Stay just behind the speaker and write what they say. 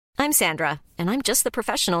I'm Sandra, and I'm just the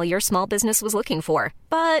professional your small business was looking for.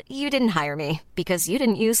 But you didn't hire me because you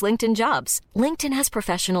didn't use LinkedIn Jobs. LinkedIn has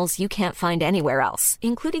professionals you can't find anywhere else,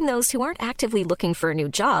 including those who aren't actively looking for a new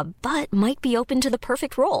job, but might be open to the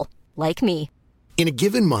perfect role, like me. In a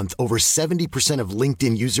given month, over 70% of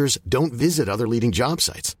LinkedIn users don't visit other leading job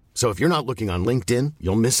sites. So if you're not looking on LinkedIn,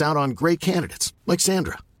 you'll miss out on great candidates like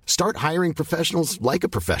Sandra. Start hiring professionals like a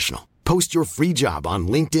professional. Post your free job on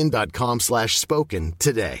linkedin.com/spoken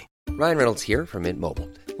today. Ryan Reynolds here from Mint Mobile.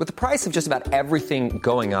 With the price of just about everything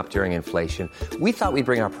going up during inflation, we thought we'd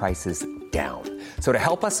bring our prices down. So to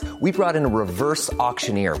help us, we brought in a reverse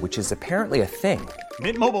auctioneer, which is apparently a thing.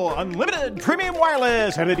 Mint Mobile Unlimited Premium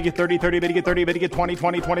Wireless. How to get 30, 30, bit to get 30, bit to get 20,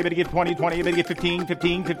 20, 20, bit to get 20, 20, bit to get 15,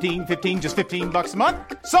 15, 15, 15, just $15 a month?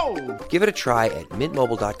 Sold! Give it a try at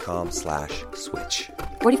mintmobile.com/switch.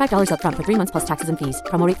 $45 up front for 3 months plus taxes and fees.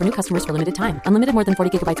 Promo rate for new customers for limited time. Unlimited more than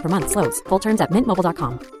 40 gigabytes per month. Slows full terms at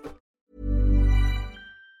mintmobile.com.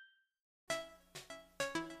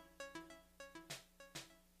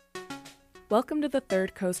 Welcome to the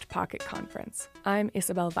Third Coast Pocket Conference. I'm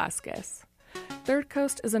Isabel Vasquez. Third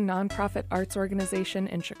Coast is a nonprofit arts organization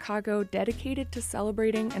in Chicago dedicated to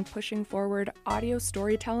celebrating and pushing forward audio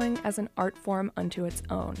storytelling as an art form unto its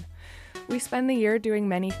own. We spend the year doing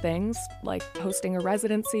many things, like hosting a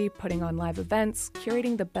residency, putting on live events,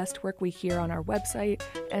 curating the best work we hear on our website,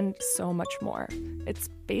 and so much more. It's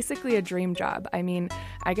basically a dream job. I mean,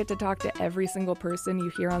 I get to talk to every single person you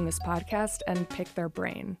hear on this podcast and pick their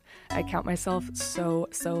brain. I count myself so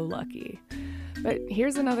lucky. But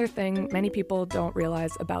here's another thing many people don't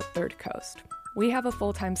realize about Third Coast. We have a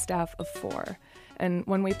full-time staff of 4. And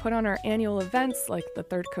when we put on our annual events like the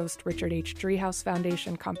Third Coast Richard H. Driehaus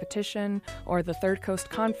Foundation competition or the Third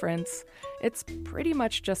Coast Conference, it's pretty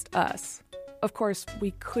much just us. Of course,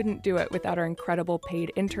 we couldn't do it without our incredible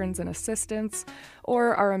paid interns and assistants,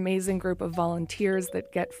 or our amazing group of volunteers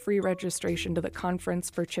that get free registration to the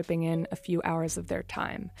conference for chipping in a few hours of their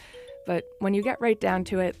time. But when you get right down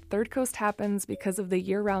to it, Third Coast happens because of the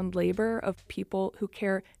year-round labor of people who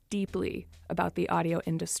care deeply about the audio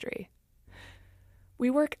industry. We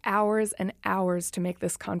work hours and hours to make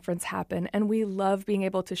this conference happen, and we love being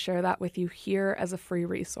able to share that with you here as a free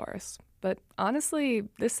resource. But honestly,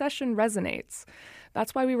 this session resonates.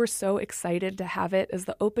 That's why we were so excited to have it as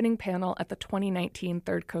the opening panel at the 2019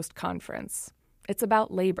 Third Coast Conference. It's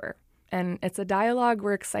about labor, and it's a dialogue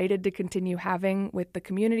we're excited to continue having with the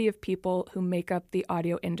community of people who make up the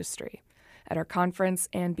audio industry at our conference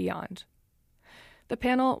and beyond. The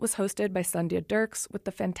panel was hosted by Sandhya Dirks with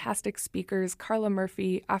the fantastic speakers Carla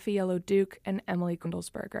Murphy, Afiello Duke, and Emily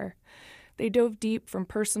Gundelsberger. They dove deep from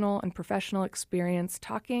personal and professional experience,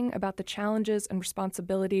 talking about the challenges and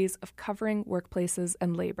responsibilities of covering workplaces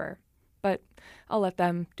and labor. But I'll let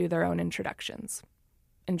them do their own introductions.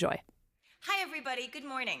 Enjoy. Hi, everybody. Good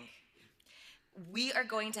morning. We are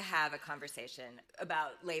going to have a conversation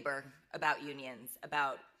about labor, about unions,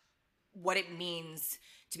 about what it means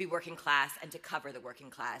to be working class and to cover the working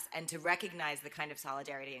class and to recognize the kind of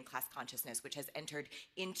solidarity and class consciousness which has entered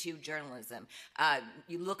into journalism.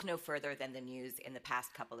 You look no further than the news in the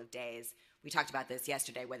past couple of days. We talked about this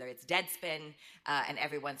yesterday, whether it's Deadspin and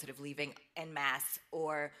everyone sort of leaving en masse,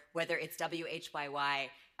 or whether it's WHYY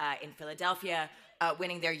in Philadelphia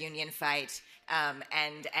winning their union fight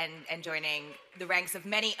and joining the ranks of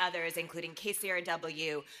many others, including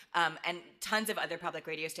KCRW and tons of other public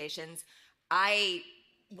radio stations. I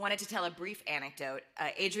wanted to tell a brief anecdote.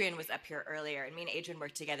 Adrian was up here earlier, and me and Adrian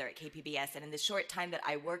worked together at KPBS, and in the short time that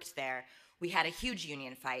I worked there, we had a huge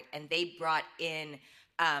union fight, and they brought in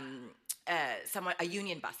a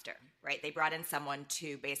union buster, right? They brought in someone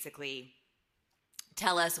to basically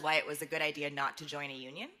tell us why it was a good idea not to join a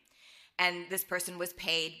union, and this person was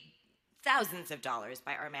paid thousands of dollars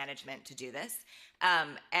by our management to do this,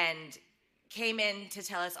 and came in to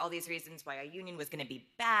tell us all these reasons why a union was going to be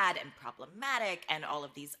bad and problematic and all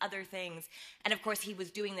of these other things. And of course, he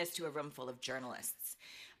was doing this to a room full of journalists.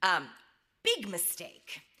 Big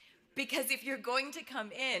mistake. Because if you're going to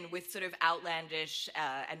come in with sort of outlandish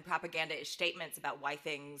and propaganda-ish statements about why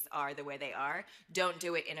things are the way they are, don't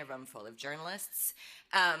do it in a room full of journalists.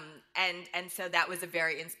 And so that was a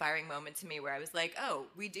very inspiring moment to me where I was like, oh,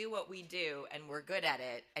 we do what we do and we're good at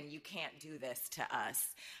it and you can't do this to us.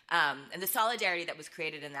 And the solidarity that was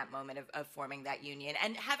created in that moment of forming that union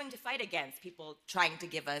and having to fight against people trying to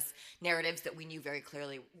give us narratives that we knew very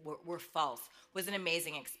clearly were false was an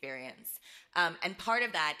amazing experience. And part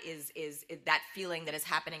of that is that feeling that is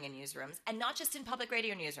happening in newsrooms, and not just in public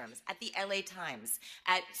radio newsrooms, at the LA Times,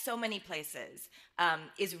 at so many places,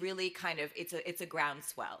 is really kind of, it's a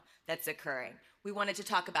groundswell that's occurring, We wanted to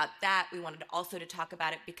talk about that. We wanted also to talk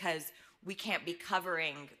about it because we can't be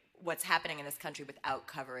covering what's happening in this country without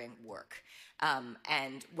covering work.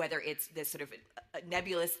 And whether it's this sort of a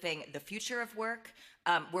nebulous thing, the future of work,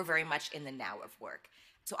 we're very much in the now of work.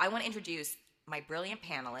 So I want to introduce my brilliant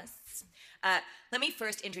panelists. Let me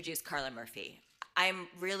first introduce Carla Murphy. I'm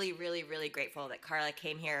really, really, really grateful that Carla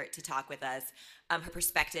came here to talk with us. Her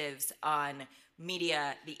perspectives on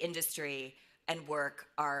media, the industry, and work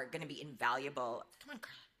are going to be invaluable. Come on,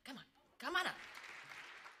 Carla. Come on up.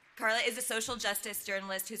 Carla is a social justice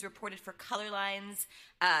journalist who's reported for Colorlines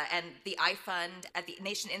and the iFund at the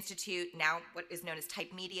Nation Institute, now what is known as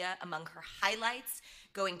Type Media. Among her highlights,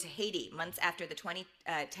 going to Haiti months after the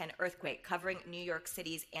 2010 earthquake, covering New York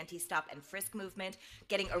City's anti-stop and frisk movement,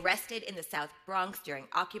 getting arrested in the South Bronx during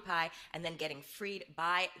Occupy, and then getting freed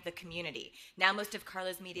by the community. Now most of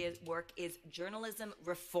Carla's media work is journalism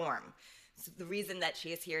reform. So the reason that she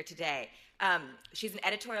is here today. She's an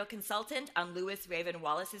editorial consultant on Louis Raven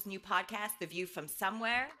Wallace's new podcast, The View from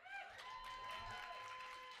Somewhere.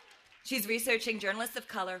 She's researching journalists of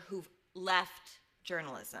color who've left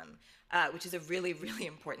journalism, which is a really, really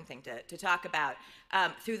important thing to talk about,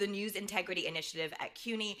 through the News Integrity Initiative at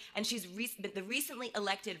CUNY, and she's the recently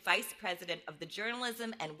elected vice president of the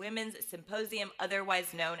Journalism and Women's Symposium,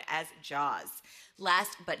 otherwise known as JAWS.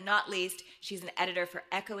 Last but not least, she's an editor for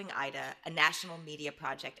Echoing Ida, a national media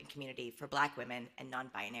project and community for Black women and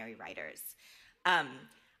non-binary writers. I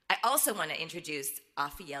also want to introduce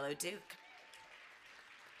Afi Yellow Duke.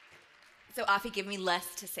 So Afi, give me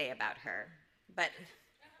less to say about her, but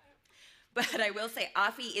I will say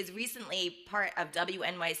Afi is recently part of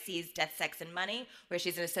WNYC's Death, Sex, and Money, where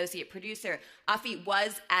she's an associate producer. Afi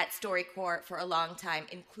was at StoryCorps for a long time,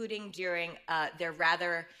 including during their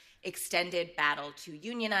rather extended battle to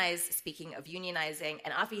unionize. Speaking of unionizing,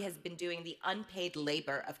 and Afi has been doing the unpaid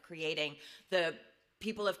labor of creating the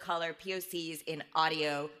People of Color, POCs in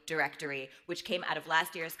Audio Directory, which came out of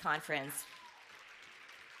last year's conference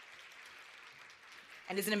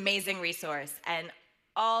and is an amazing resource. And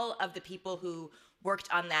all of the people who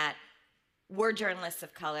worked on that were journalists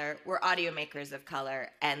of color, were audio makers of color,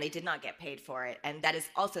 and they did not get paid for it. And that is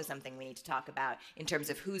also something we need to talk about in terms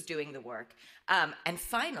of who's doing the work. And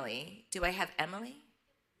finally, do I have Emily?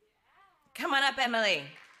 Come on up, Emily.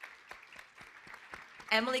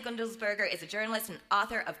 Emily Gundelsberger is a journalist and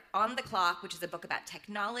author of On the Clock, which is a book about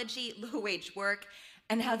technology, low-wage work,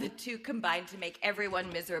 and how the two combine to make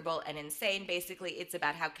everyone miserable and insane. Basically, it's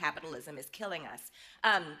about how capitalism is killing us.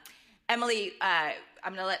 Emily, I'm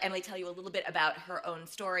going to let Emily tell you a little bit about her own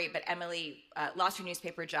story, but Emily lost her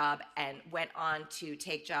newspaper job and went on to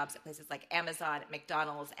take jobs at places like Amazon,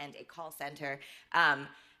 McDonald's, and a call center.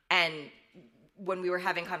 And when we were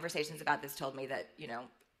having conversations about this, told me that, you know,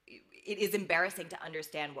 it is embarrassing to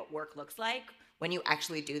understand what work looks like when you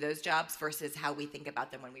actually do those jobs versus how we think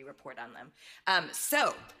about them when we report on them.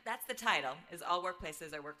 So that's the title, is All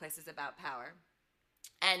Workplaces Are Workplaces About Power.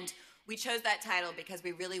 And we chose that title because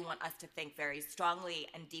we really want us to think very strongly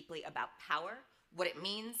and deeply about power, what it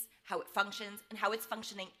means, how it functions, and how it's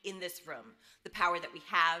functioning in this room. The power that we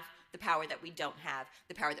have, the power that we don't have,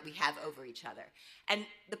 the power that we have over each other, and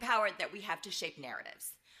the power that we have to shape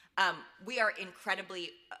narratives. We are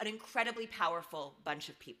an incredibly powerful bunch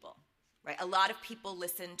of people, right? A lot of people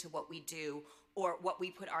listen to what we do or what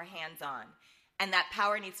we put our hands on, and that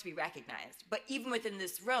power needs to be recognized. But even within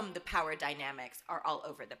this room, the power dynamics are all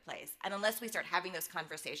over the place. And unless we start having those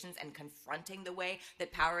conversations and confronting the way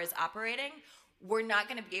that power is operating, we're not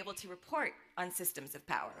going to be able to report on systems of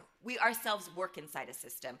power. We ourselves work inside a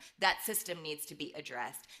system. That system needs to be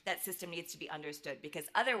addressed. That system needs to be understood, because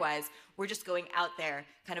otherwise we're just going out there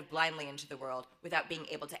kind of blindly into the world without being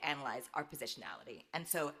able to analyze our positionality. And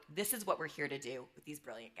so this is what we're here to do with these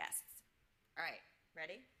brilliant guests. All right,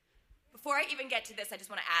 ready? Before I even get to this, I just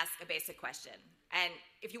want to ask a basic question. And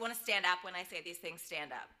if you want to stand up when I say these things,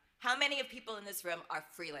 stand up. How many of people in this room are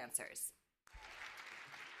freelancers?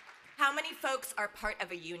 How many folks are part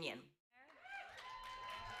of a union?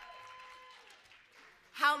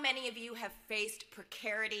 How many of you have faced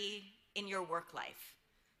precarity in your work life?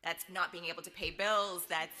 That's not being able to pay bills,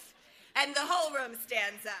 and the whole room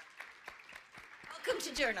stands up. Welcome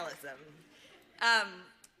to journalism.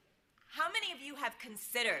 How many of you have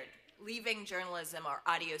considered leaving journalism or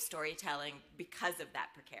audio storytelling because of that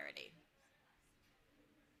precarity?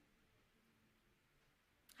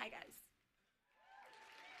 Hi, guys.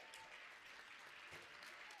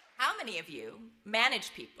 How many of you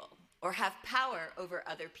manage people or have power over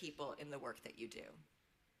other people in the work that you do?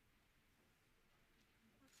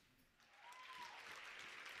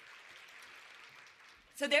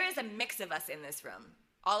 So there is a mix of us in this room.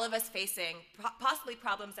 all of us facing possibly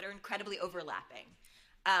problems that are incredibly overlapping.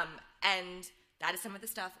 And that is some of the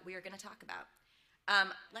stuff we are going to talk about.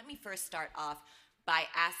 Let me first start off by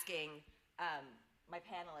asking my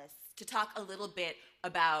panelists to talk a little bit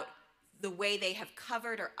about the way they have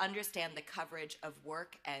covered or understand the coverage of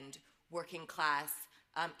work and working class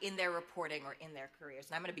in their reporting or in their careers.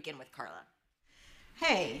 And I'm going to begin with Carla.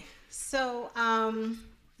 Hey, so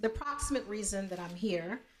the proximate reason that I'm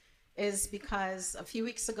here is because a few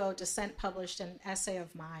weeks ago, Dissent published an essay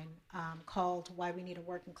of mine called Why We Need a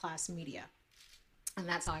Working Class Media. And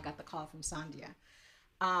that's how I got the call from Sandhya.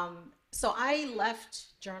 So I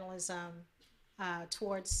left journalism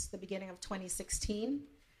towards the beginning of 2016.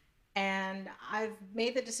 And I've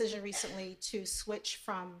made the decision recently to switch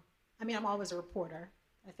from, I'm always a reporter.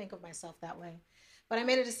 I think of myself that way. But I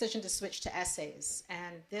made a decision to switch to essays.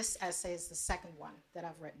 And this essay is the second one that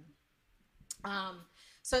I've written.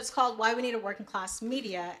 So it's called Why We Need a Working Class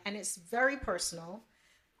Media, and it's very personal.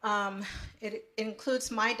 It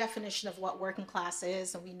includes my definition of what working class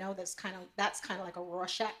is, and we know that's kind of like a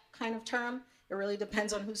Rorschach kind of term. It really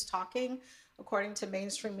depends on who's talking. According to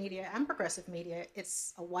mainstream media and progressive media,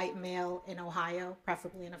 it's a white male in Ohio,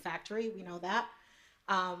 preferably in a factory. We know that.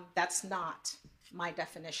 That's not my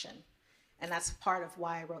definition, and that's part of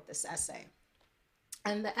why I wrote this essay.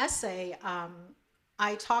 And the essay,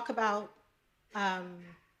 I talk about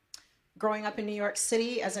growing up in New York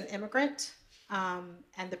City as an immigrant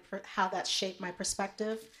and how that shaped my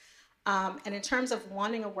perspective. And in terms of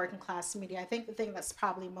wanting a working class media, I think the thing that's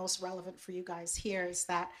probably most relevant for you guys here is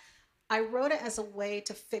that I wrote it as a way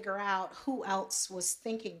to figure out who else was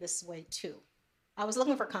thinking this way too. I was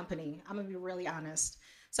looking for company, I'm gonna be really honest.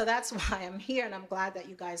 So that's why I'm here, and I'm glad that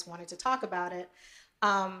you guys wanted to talk about it.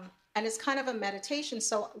 And it's kind of a meditation.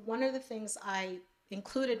 So one of the things I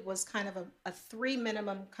included was kind of a 3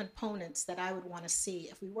 minimum components that I would want to see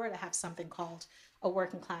if we were to have something called a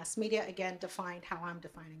working class media, again, defined how I'm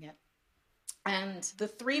defining it. And the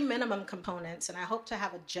 3 minimum components, and I hope to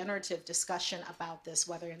have a generative discussion about this,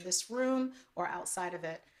 whether in this room or outside of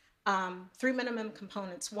it. 3 minimum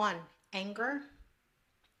components. 1, anger.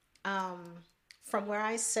 From where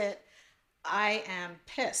I sit, I am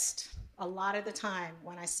pissed a lot of the time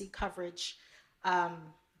when I see coverage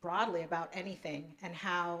broadly about anything and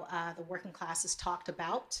how the working class is talked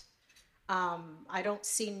about. I don't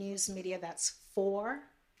see news media that's for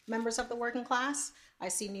members of the working class. I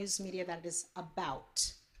see news media that is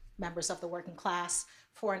about members of the working class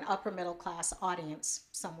for an upper middle class audience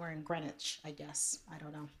somewhere in Greenwich, I guess. I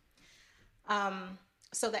don't know.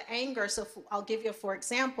 So the anger, I'll give you, for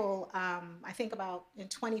example, I think about in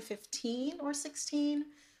 2015 or 16,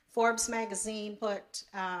 Forbes magazine put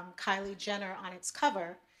Kylie Jenner on its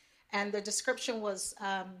cover, and the description was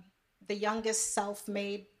the youngest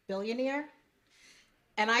self-made billionaire.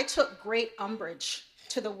 And I took great umbrage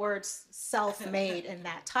to the words self-made in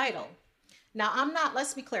that title. Now,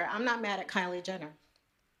 let's be clear, I'm not mad at Kylie Jenner.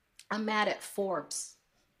 I'm mad at Forbes.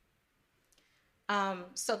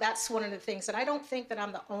 So that's one of the things, and I don't think that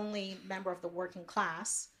I'm the only member of the working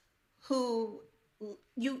class who,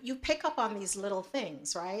 you pick up on these little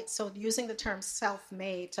things, right? So using the term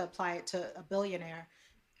self-made to apply it to a billionaire,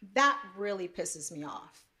 that really pisses me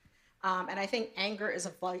off. And I think anger is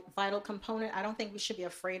a vital component. I don't think we should be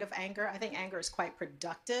afraid of anger. I think anger is quite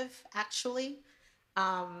productive, actually.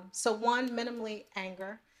 So 1, minimally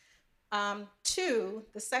anger. 2,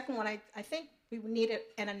 the second one, I think we needed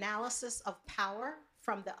an analysis of power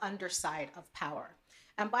from the underside of power.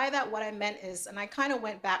 And by that, what I meant is, and I kind of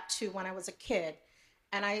went back to when I was a kid,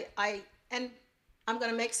 and I'm going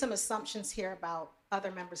to make some assumptions here about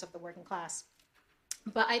other members of the working class.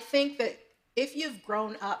 But I think that if you've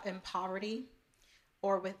grown up in poverty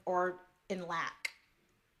or in lack,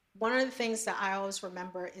 one of the things that I always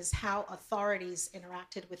remember is how authorities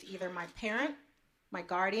interacted with either my parent, my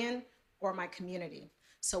guardian, or my community.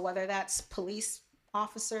 So whether that's police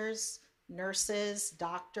officers, nurses,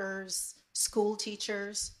 doctors, school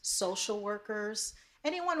teachers, social workers,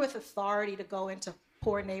 anyone with authority to go into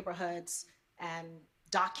poor neighborhoods and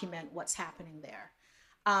document what's happening there.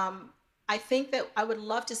 I think that I would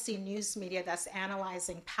love to see news media that's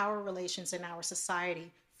analyzing power relations in our society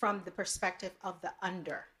from the perspective of the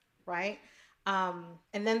under, right? And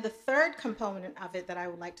then the third component of it that I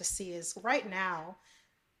would like to see is right now,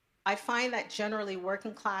 I find that generally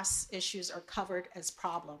working class issues are covered as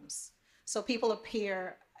problems. So people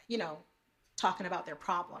appear, talking about their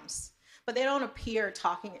problems, but they don't appear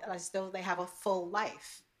talking as though they have a full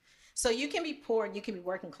life. So you can be poor and you can be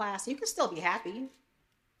working class. You can still be happy.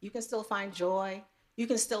 You can still find joy. You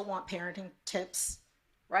can still want parenting tips,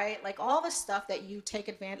 right? Like all the stuff that you take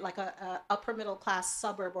advantage, like a upper middle class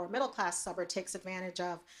suburb or middle class suburb takes advantage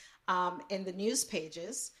of in the news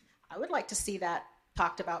pages. I would like to see that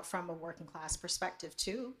talked about from a working class perspective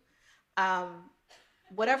too.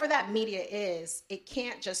 Whatever that media is, it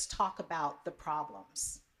can't just talk about the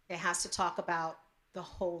problems. It has to talk about the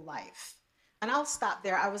whole life. And I'll stop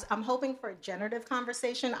there. I'm hoping for a generative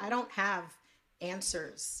conversation. I don't have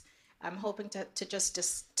answers. I'm hoping to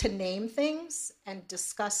just to name things and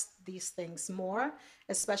discuss these things more,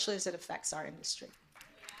 especially as it affects our industry.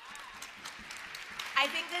 I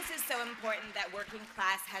think this is so important that working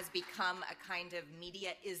class has become a kind of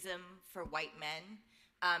media-ism for white men.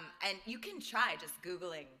 And you can try just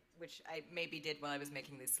Googling, which I maybe did while I was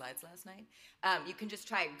making these slides last night. You can just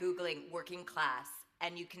try Googling working class,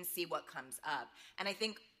 and you can see what comes up. And I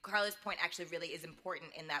think Carla's point actually really is important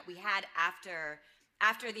in that we had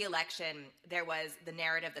after the election, there was the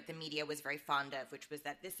narrative that the media was very fond of, which was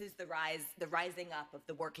that this is the rising up of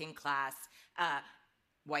the working class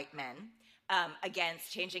white men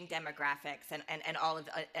against changing demographics and all of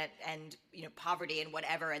and poverty and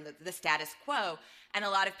whatever and the status quo. And a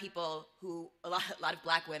lot of people a lot of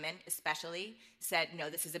black women especially said, no,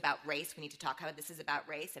 this is about race. We need to talk about this is about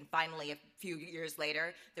race. And finally, a few years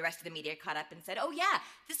later, the rest of the media caught up and said, oh yeah,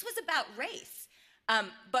 this was about race.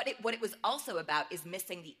 But what it was also about is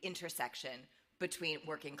missing the intersection between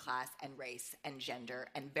working class and race and gender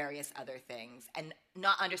and various other things, and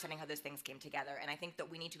not understanding how those things came together. And I think that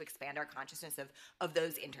we need to expand our consciousness of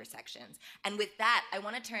those intersections. And with that, I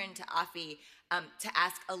want to turn to Afi to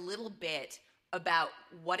ask a little bit about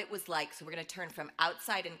what it was like. So we're going to turn from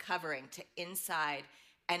outside and covering to inside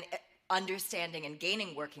and understanding and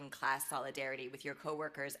gaining working class solidarity with your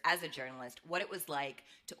coworkers as a journalist, what it was like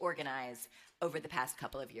to organize over the past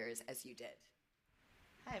couple of years as you did.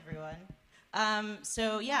 Hi, everyone.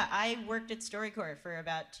 I worked at StoryCorps for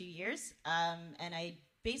about 2 years, and I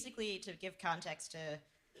basically, to give context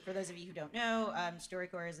for those of you who don't know,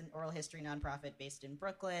 StoryCorps is an oral history nonprofit based in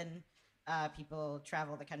Brooklyn. People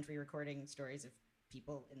travel the country recording stories of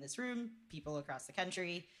people in this room, people across the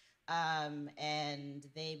country, and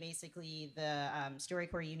they basically, the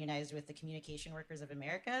StoryCorps unionized with the Communication Workers of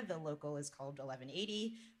America. The local is called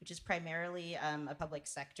 1180, which is primarily a public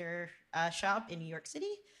sector shop in New York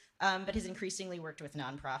City, but has increasingly worked with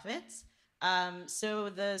nonprofits. So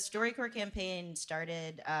the StoryCorps campaign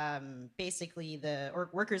started, basically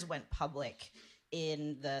workers went public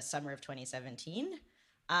in the summer of 2017.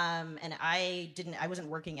 And I wasn't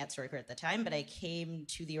working at StoryCorps at the time, but I came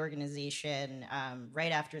to the organization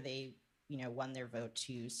right after they, won their vote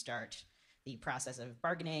to start the process of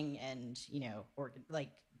bargaining and,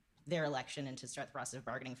 their election and to start the process of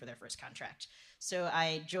bargaining for their first contract. So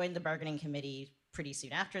I joined the bargaining committee pretty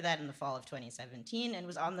soon after that in the fall of 2017 and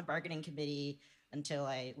was on the bargaining committee until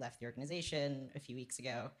I left the organization a few weeks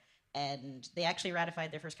ago. And they actually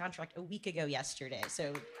ratified their first contract a week ago yesterday.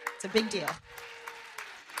 So it's a big deal.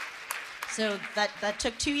 So that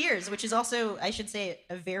took 2 years, which is also, I should say,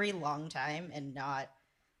 a very long time and not,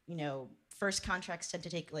 first contracts tend to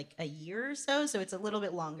take like a year or so it's a little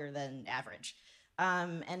bit longer than average.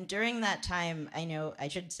 And during that time, I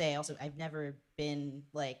should say also, I've never been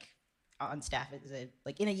on staff as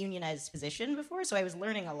in a unionized position before, so I was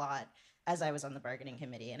learning a lot as I was on the bargaining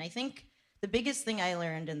committee. And I think the biggest thing I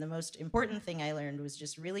learned and the most important thing I learned was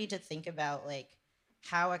just really to think about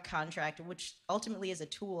how a contract, which ultimately is a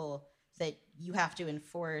tool that you have to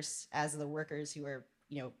enforce as the workers who are,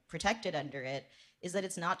 protected under it, is that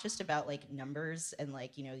it's not just about numbers and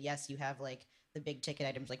yes, you have the big ticket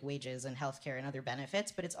items like wages and healthcare and other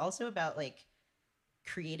benefits, but it's also about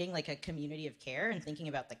creating a community of care and thinking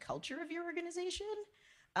about the culture of your organization.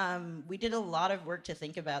 We did a lot of work to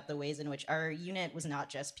think about the ways in which our unit was not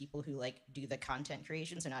just people who do the content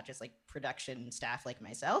creation, so not just production staff like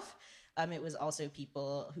myself. It was also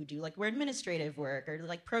people who do more administrative work or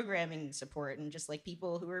programming support and just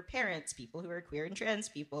people who are parents, people who are queer and trans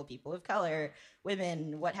people of color,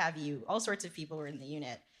 women, what have you. All sorts of people were in the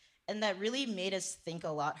unit. And that really made us think a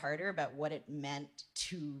lot harder about what it meant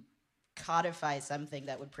to codify something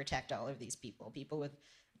that would protect all of these people with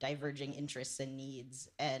diverging interests and needs,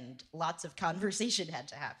 and lots of conversation had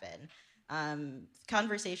to happen.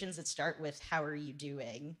 Conversations that start with how are you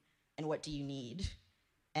doing and what do you need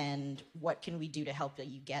and what can we do to help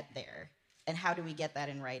you get there and how do we get that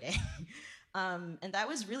in writing. And that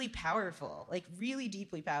was really powerful, really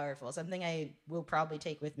deeply powerful, something I will probably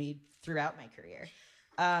take with me throughout my career.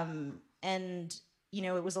 And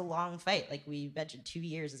it was a long fight. We mentioned 2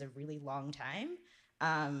 years is a really long time.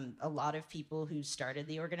 A lot of people who started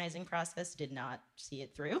the organizing process did not see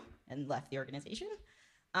it through and left the organization.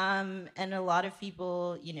 And a lot of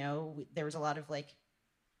people, there was a lot of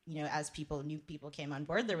as new people came on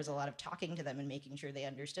board, there was a lot of talking to them and making sure they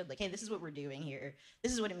understood, hey, this is what we're doing here.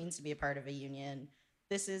 This is what it means to be a part of a union.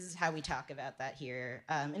 This is how we talk about that here,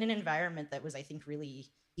 in an environment that was, I think, really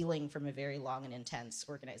healing from a very long and intense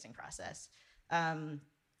organizing process.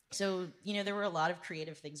 So, there were a lot of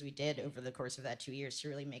creative things we did over the course of that 2 years to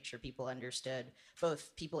really make sure people understood,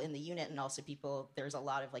 both people in the unit and also there's a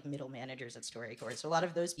lot of middle managers at StoryCorps. So a lot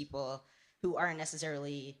of those people who aren't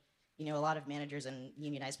necessarily, a lot of managers in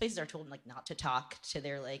unionized places are told not to talk to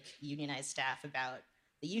their unionized staff about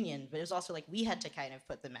the union, but it was also we had to kind of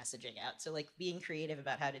put the messaging out. So being creative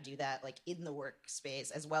about how to do that in the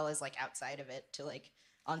workspace as well as outside of it to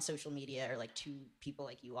on social media or to people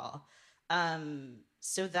like you all.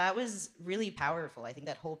 So that was really powerful. I think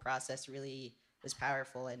that whole process really was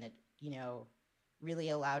powerful, and it, really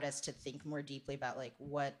allowed us to think more deeply about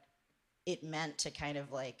what it meant to kind of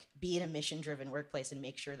be in a mission-driven workplace and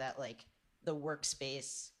make sure that the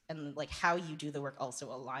workspace and how you do the work also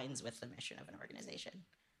aligns with the mission of an organization.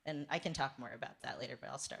 And I can talk more about that later, but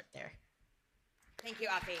I'll start there. Thank you,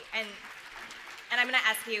 Afi. And I'm going to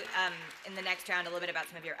ask you in the next round a little bit about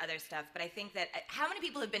some of your other stuff, but I think that how many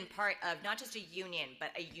people have been part of not just a union, but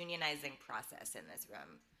a unionizing process in this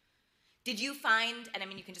room? Did you find, and I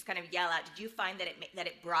mean you can just kind of yell out, did you find that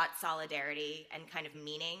it brought solidarity and kind of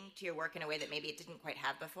meaning to your work in a way that maybe it didn't quite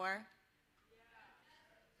have before?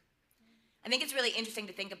 I think it's really interesting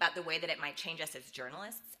to think about the way that it might change us as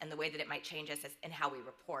journalists and the way that it might change us in how we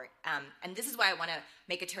report. And this is why I want to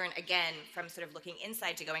make a turn again from sort of looking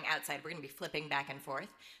inside to going outside. We're going to be flipping back and forth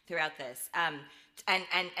throughout this.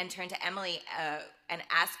 And turn to Emily and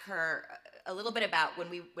ask her a little bit about when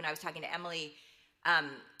I was talking to Emily,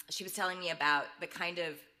 she was telling me about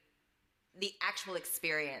the actual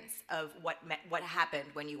experience of what happened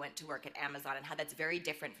when you went to work at Amazon and how that's very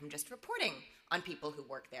different from just reporting on people who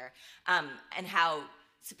work there, and how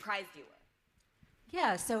surprised you were.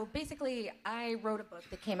 Yeah, so basically I wrote a book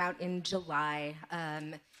that came out in July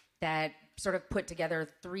that sort of put together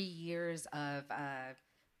 3 years of,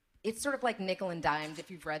 it's sort of like nickel and dimed if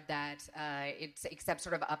you've read that, it's except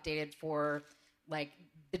sort of updated for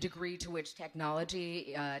the degree to which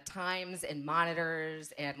technology times and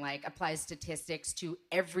monitors and applies statistics to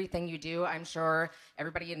everything you do. I'm sure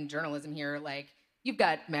everybody in journalism here, you've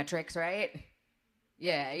got metrics, right?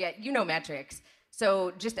 Yeah, you know metrics.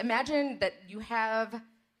 So just imagine that you have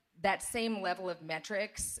that same level of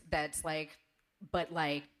metrics that's but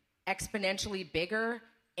exponentially bigger,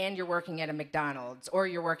 and you're working at a McDonald's, or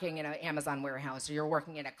you're working in an Amazon warehouse, or you're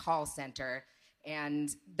working in a call center, and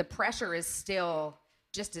the pressure is still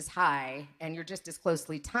just as high, and you're just as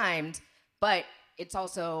closely timed, but it's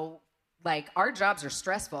also, our jobs are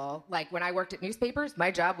stressful. When I worked at newspapers, my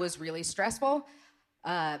job was really stressful,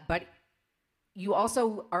 but you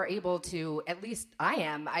also are able to, at least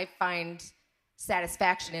I find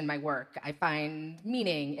satisfaction in my work. I find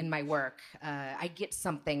meaning in my work. I get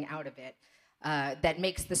something out of it that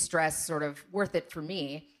makes the stress sort of worth it for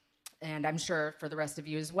me, and I'm sure for the rest of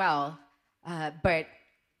you as well. But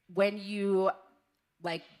when you,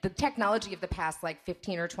 the technology of the past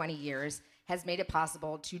 15 or 20 years has made it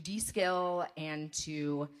possible to de-skill and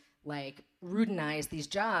to routinize these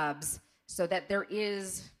jobs so that there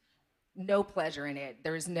is no pleasure in it.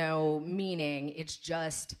 There's no meaning. It's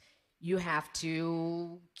just you have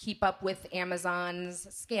to keep up with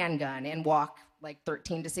Amazon's scan gun and walk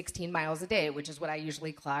 13 to 16 miles a day, which is what I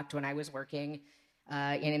usually clocked when I was working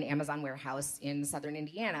in an Amazon warehouse in southern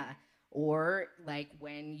Indiana. Or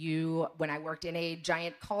when I worked in a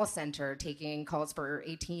giant call center taking calls for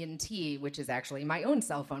AT&T, which is actually my own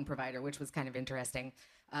cell phone provider, which was kind of interesting.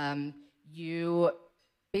 You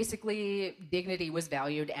basically, dignity was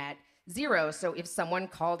valued at 0. So if someone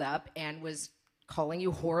called up and was calling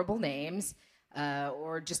you horrible names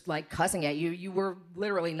or just cussing at you, you were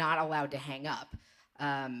literally not allowed to hang up.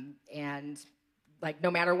 And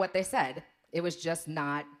no matter what they said, it was just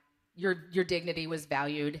not, your dignity was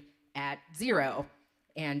valued at 0,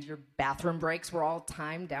 and your bathroom breaks were all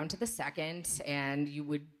timed down to the second, and you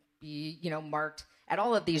would be, marked at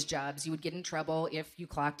all of these jobs. You would get in trouble if you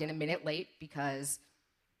clocked in a minute late because,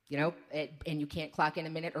 and you can't clock in a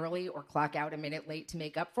minute early or clock out a minute late to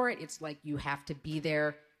make up for it. It's you have to be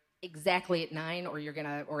there exactly at 9, or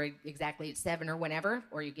or exactly at 7 or whenever,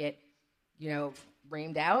 or you get,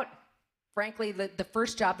 reamed out. Frankly, the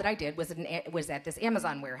first job that I did was at this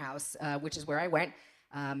Amazon warehouse, which is where I went.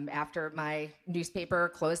 After my newspaper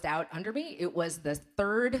closed out under me. It was the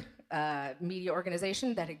third media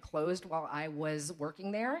organization that had closed while I was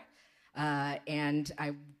working there. And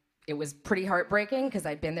it was pretty heartbreaking because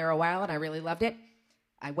I'd been there a while and I really loved it.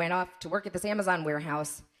 I went off to work at this Amazon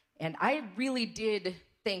warehouse, and I really did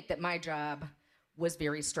think that my job was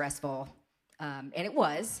very stressful. And it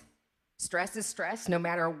was. Stress is stress, no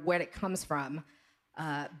matter what it comes from.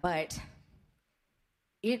 But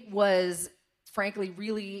it was, frankly,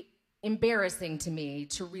 really embarrassing to me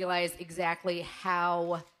to realize exactly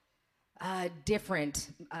how different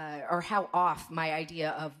or how off my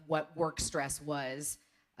idea of what work stress was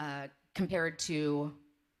compared to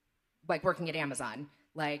like working at Amazon.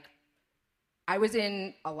 Like, I was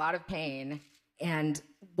in a lot of pain, and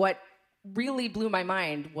what really blew my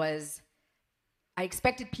mind was I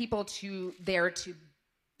expected people to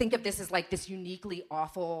think of this as like this uniquely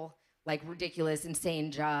awful, like ridiculous,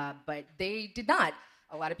 insane job, but they did not.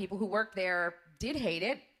 A lot of people who worked there did hate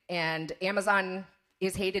it, and Amazon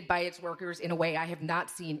is hated by its workers in a way I have not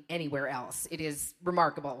seen anywhere else. It is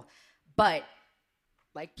remarkable. But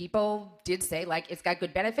like, people did say, like, it's got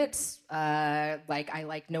good benefits. Like, I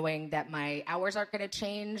like knowing that my hours aren't going to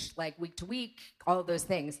change, like, week to week, all of those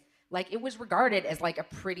things. Like, it was regarded as like a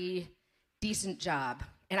pretty decent job.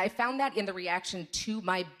 And I found that in the reaction to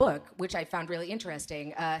my book, which I found really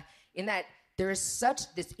interesting, in that there is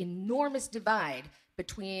such this enormous divide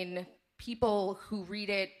between people who read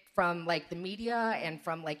it from like the media and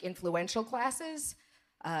from like influential classes,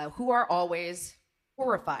 who are always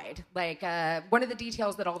horrified. Like, one of the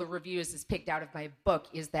details that all the reviews is picked out of my book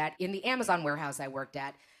is that in the Amazon warehouse I worked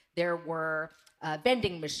at, there were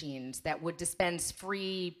vending machines that would dispense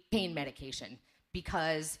free pain medication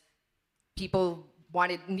because people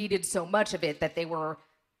needed so much of it that they were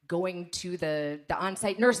going to the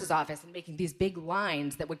on-site nurse's office and making these big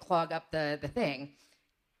lines that would clog up the thing.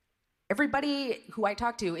 Everybody who I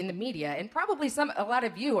talked to in the media, and probably a lot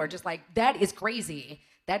of you, are just like, that is crazy.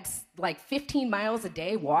 That's like 15 miles a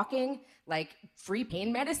day walking, like free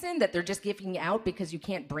pain medicine that they're just giving out because you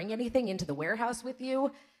can't bring anything into the warehouse with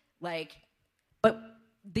you. Like, but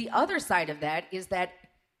the other side of that is that,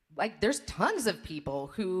 like, there's tons of people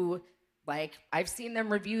who, like, I've seen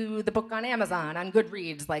them review the book on Amazon, on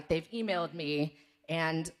Goodreads, like, they've emailed me,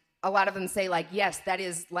 and a lot of them say, like, yes, that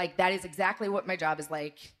is exactly what my job is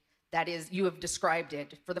like. That is, you have described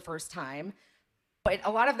it for the first time. But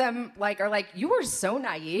a lot of them, like, are like, you are so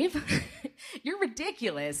naive. You're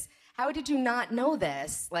ridiculous. How did you not know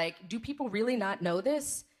this? Like, do people really not know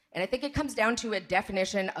this? And I think it comes down to a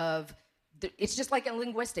definition of, it's just like a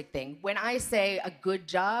linguistic thing. When I say a good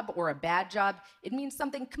job or a bad job, it means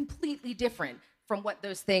something completely different from what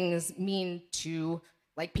those things mean to,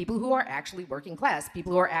 like, people who are actually working class,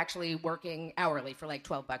 people who are actually working hourly for like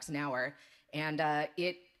 $12 an hour. And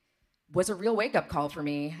it was a real wake-up call for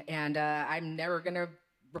me, and I'm never going to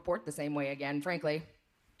report the same way again, frankly.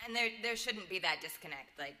 And there shouldn't be that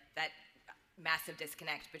disconnect, like that massive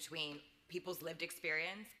disconnect between people's lived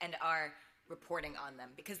experience and our reporting on them,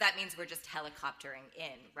 because that means we're just helicoptering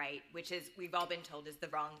in, right? Which is, we've all been told, is the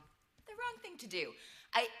wrong thing to do.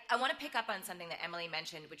 I want to pick up on something that Emily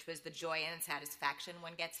mentioned, which was the joy and satisfaction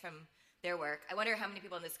one gets from their work. I wonder how many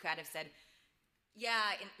people in this crowd have said, yeah,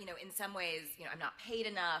 in some ways, I'm not paid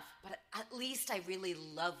enough, but at least I really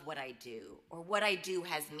love what I do, or what I do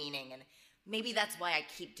has meaning, and maybe that's why I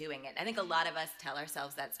keep doing it. I think a lot of us tell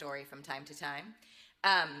ourselves that story from time to time.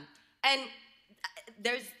 And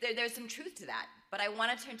there's some truth to that, but I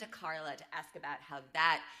want to turn to Carla to ask about how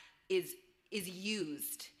that is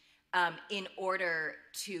used in order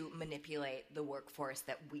to manipulate the workforce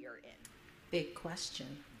that we are in. Big question.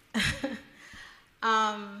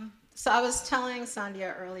 So I was telling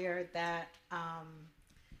Sandhya earlier that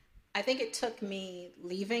I think it took me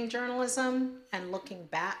leaving journalism and looking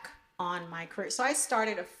back on my career. So I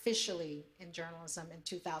started officially in journalism in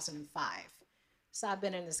 2005. So I've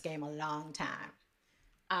been in this game a long time,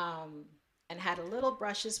 and had a little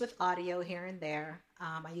brushes with audio here and there.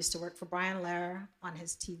 I used to work for Brian Lehrer on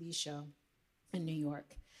his TV show in New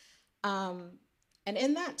York. And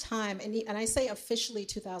in that time, and I say officially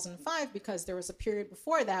 2005 because there was a period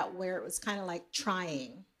before that where it was kind of like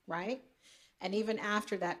trying, right? And even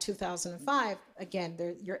after that 2005, again,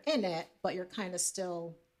 you're in it, but you're kind of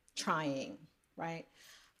still trying, right?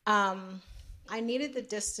 I needed the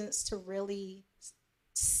distance to really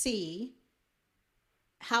see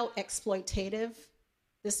how exploitative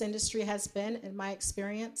this industry has been, in my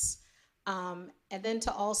experience. And then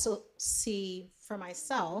to also see for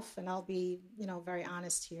myself, and I'll be, very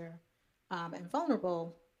honest here and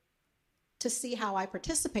vulnerable, to see how I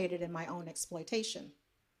participated in my own exploitation.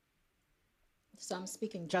 So I'm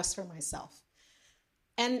speaking just for myself.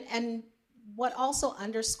 And what also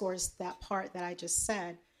underscores that part that I just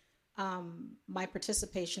said, my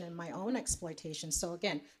participation in my own exploitation. So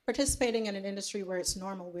again, participating in an industry where it's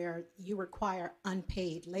normal, where you require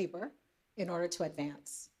unpaid labor in order to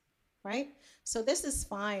advance, right? So this is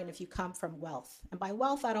fine if you come from wealth. And by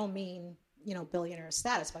wealth, I don't mean, billionaire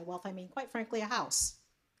status. By wealth, I mean, quite frankly, a house,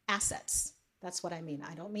 assets. That's what I mean.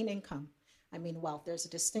 I don't mean income. I mean wealth. There's a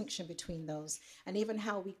distinction between those. And even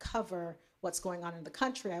how we cover what's going on in the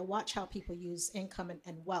country, I watch how people use income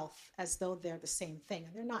and wealth as though they're the same thing,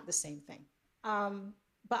 and they're not the same thing.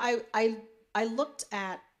 But I looked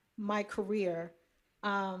at my career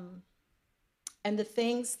and the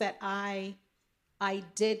things that I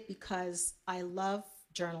did because I love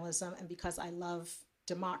journalism and because I love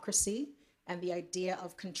democracy and the idea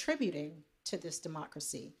of contributing to this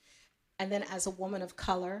democracy. And then as a woman of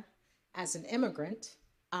color, as an immigrant,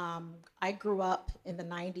 I grew up in the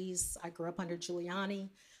 90s. I grew up under Giuliani.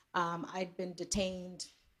 I'd been detained,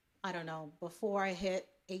 I don't know, before I hit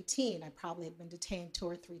 18, I probably had been detained 2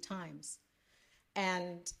 or 3 times.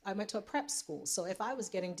 And I went to a prep school. So if I was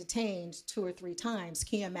getting detained 2 or 3 times,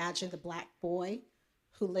 can you imagine the black boy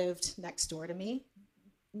who lived next door to me?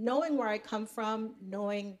 Knowing where I come from,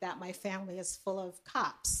 knowing that my family is full of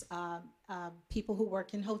cops, people who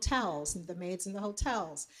work in hotels, and the maids in the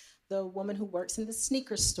hotels, the woman who works in the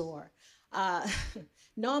sneaker store,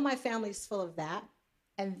 knowing my family's full of that,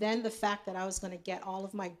 and then the fact that I was going to get all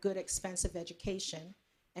of my good, expensive education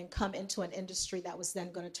and come into an industry that was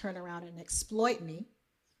then going to turn around and exploit me,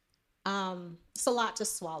 it's a lot to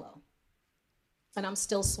swallow. And I'm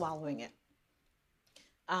still swallowing it.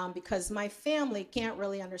 Because my family can't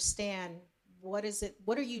really understand what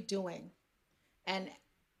are you doing? And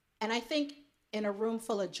I think in a room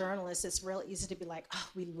full of journalists, it's real easy to be like, oh,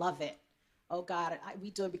 we love it. Oh God, we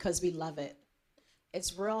do it because we love it.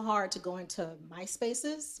 It's real hard to go into my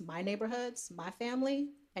spaces, my neighborhoods, my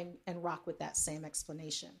family, and rock with that same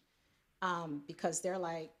explanation. Because they're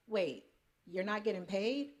like, wait, you're not getting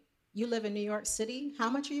paid? You live in New York City? How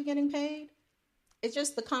much are you getting paid? It's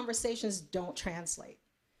just the conversations don't translate.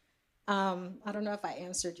 I don't know if I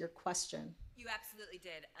answered your question. You absolutely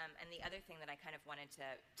did. And the other thing that I kind of wanted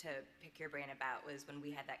to pick your brain about was when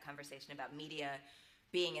we had that conversation about media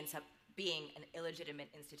being an illegitimate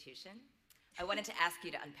institution. I wanted to ask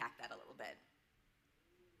you to unpack that a little bit.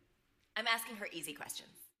 I'm asking her easy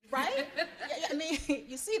questions. Right? Yeah, I mean,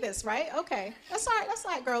 you see this, right? Okay. That's all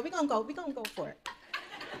right, girl. We're gonna go for it.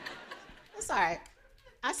 That's all right.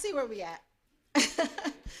 I see where we at.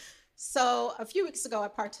 So a few weeks ago, I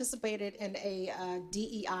participated in a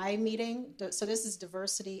DEI meeting. So this is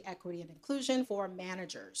diversity, equity, and inclusion for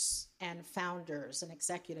managers and founders and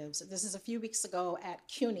executives. This is a few weeks ago at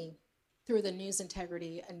CUNY through the News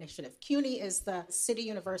Integrity Initiative. CUNY is the City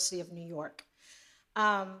University of New York.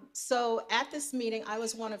 So at this meeting, I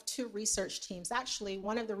was one of 2 research teams. Actually,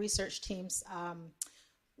 one of the research teams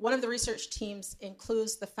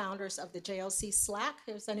includes the founders of the JOC Slack.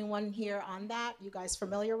 Is anyone here on that? You guys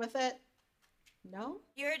familiar with it? No?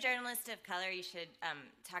 You're a journalist of color. You should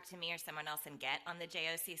talk to me or someone else and get on the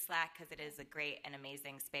JOC Slack, because it is a great and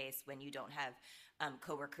amazing space when you don't have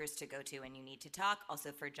coworkers to go to and you need to talk,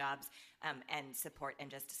 also for jobs and support and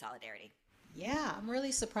just solidarity. Yeah, I'm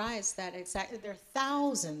really surprised that there are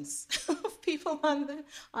thousands of people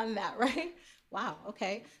on that, right? Wow,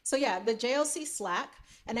 okay. So yeah, the JOC Slack,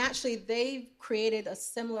 and actually they've created a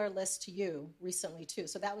similar list to you recently too.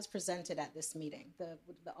 So that was presented at this meeting, the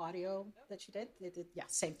audio that you did, yeah,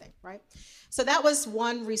 same thing, right? So that was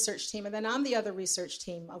one research team, and then I'm the other research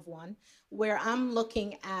team of one, where I'm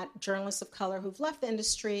looking at journalists of color who've left the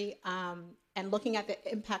industry and looking at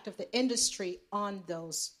the impact of the industry on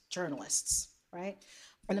those journalists, right?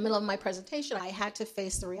 In the middle of my presentation, I had to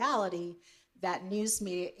face the reality that news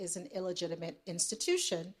media is an illegitimate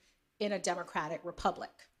institution in a democratic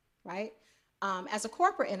republic, right? As a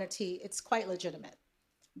corporate entity, it's quite legitimate.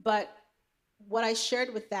 But what I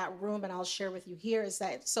shared with that room, and I'll share with you here, is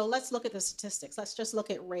that, so let's look at the statistics. Let's just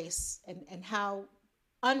look at race and how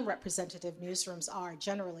unrepresentative newsrooms are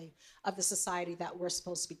generally of the society that we're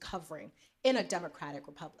supposed to be covering in a democratic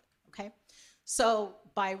republic, okay? So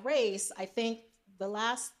by race, I think the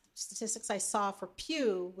last statistics I saw for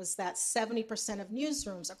Pew was that 70% of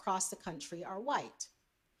newsrooms across the country are white.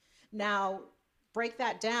 Now, break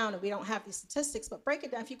that down, and we don't have these statistics, but break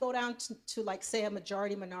it down. If you go down to like, say, a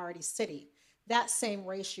majority-minority city, that same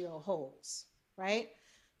ratio holds, right?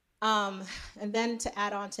 And then to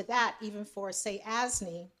add on to that, even for, say,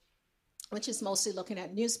 ASNI, which is mostly looking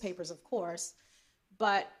at newspapers, of course,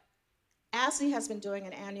 but ASNI has been doing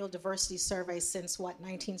an annual diversity survey since,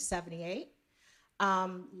 1978?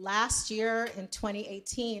 Last year, in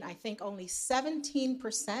 2018, I think only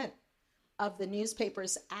 17% of the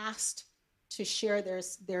newspapers asked to share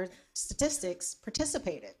their statistics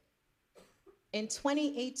participated. In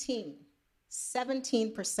 2018,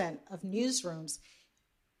 17% of newsrooms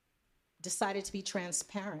decided to be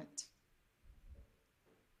transparent.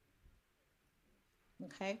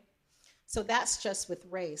 Okay? So that's just with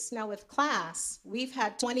race. Now with class, we've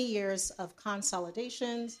had 20 years of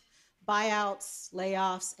consolidations, buyouts,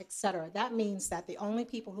 layoffs, et cetera. That means that the only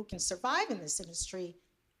people who can survive in this industry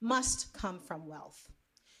must come from wealth.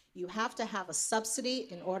 You have to have a subsidy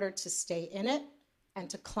in order to stay in it and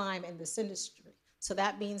to climb in this industry. So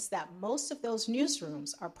that means that most of those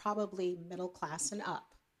newsrooms are probably middle class and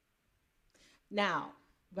up. Now,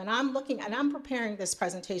 when I'm looking, and I'm preparing this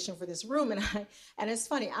presentation for this room, and it's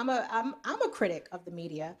funny, I'm a critic of the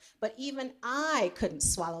media, but even I couldn't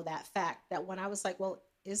swallow that fact that when I was like, well,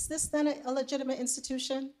 is this then a legitimate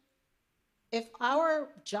institution? If our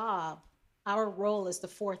job, our role as the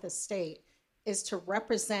fourth estate is to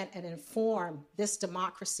represent and inform this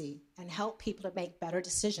democracy and help people to make better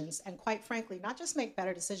decisions, and quite frankly, not just make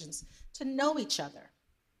better decisions, to know each other.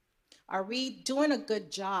 Are we doing a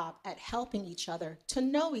good job at helping each other to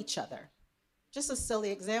know each other? Just a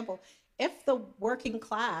silly example. If the working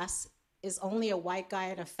class is only a white guy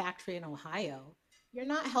in a factory in Ohio, you're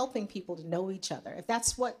not helping people to know each other, if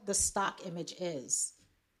that's what the stock image is.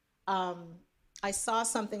 I saw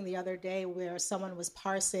something the other day where someone was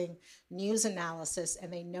parsing news analysis,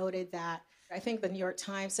 and they noted that I think the New York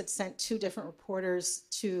Times had sent 2 different reporters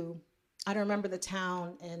to, I don't remember the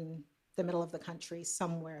town in the middle of the country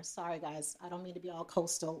somewhere. Sorry, guys, I don't mean to be all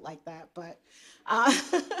coastal like that, but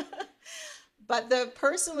but the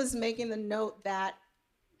person was making the note that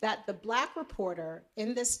the Black reporter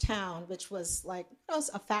in this town, which was like, it was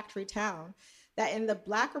a factory town, that in the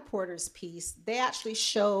Black reporter's piece, they actually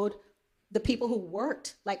showed the people who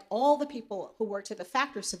worked, like all the people who worked at the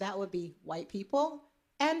factory, so that would be white people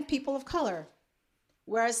and people of color.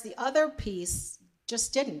 Whereas the other piece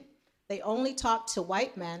just didn't. They only talked to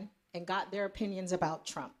white men and got their opinions about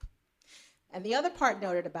Trump. And the other part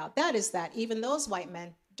noted about that is that even those white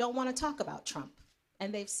men don't want to talk about Trump,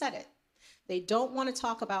 and they've said it. They don't want to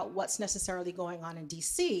talk about what's necessarily going on in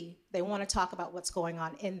DC, they want to talk about what's going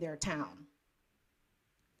on in their town.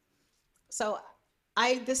 So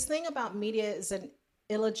this thing about media is an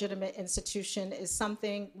illegitimate institution is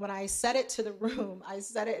something, when I said it to the room, I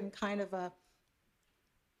said it in kind of a,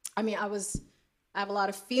 I have a lot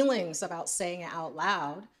of feelings about saying it out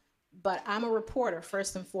loud, but I'm a reporter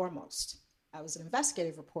first and foremost. I was an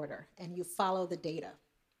investigative reporter, and you follow the data.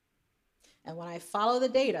 And when I follow the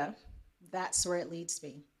data, that's where it leads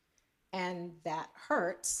me. And that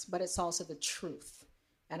hurts, but it's also the truth.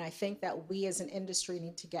 And I think that we as an industry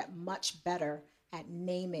need to get much better at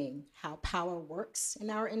naming how power works in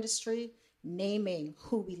our industry, naming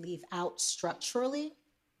who we leave out structurally,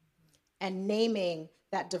 and naming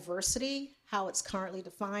that diversity, how it's currently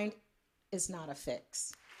defined, is not a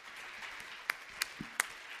fix.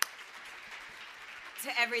 To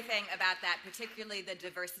everything about that, particularly the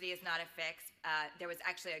diversity is not a fix. There was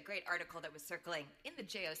actually a great article that was circling in the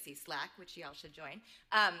JOC Slack, which y'all should join,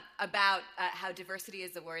 about how diversity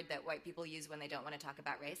is a word that white people use when they don't want to talk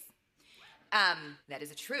about race. That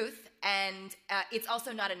is a truth, and it's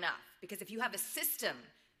also not enough, because if you have a system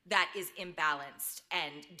that is imbalanced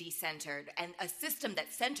and decentered, and a system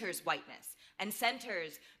that centers whiteness, and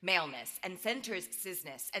centers maleness, and centers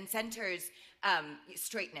cisness, and centers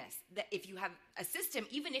straightness, that if you have a system,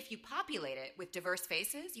 even if you populate it with diverse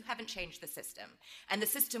faces, you haven't changed the system. And the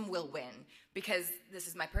system will win, because this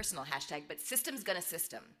is my personal hashtag, but system's gonna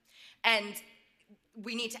system. And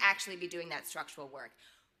we need to actually be doing that structural work.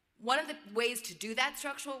 One of the ways to do that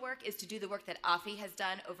structural work is to do the work that Afi has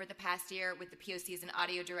done over the past year with the POCs and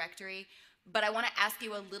audio directory. But I want to ask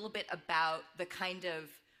you a little bit about the kind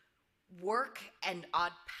of work and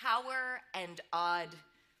odd power and odd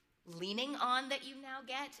leaning on that you now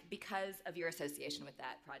get because of your association with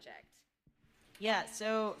that project. Yeah,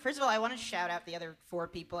 so first of all, I want to shout out the other 4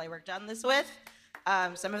 people I worked on this with.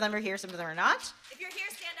 Some of them are here, some of them are not. If you're here,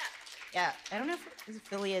 stand up. Yeah, I don't know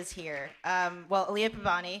if Leah's here. Well, Aaliyah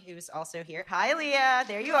Pavani, who's also here. Hi, Leah.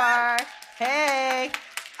 There you are. Hey.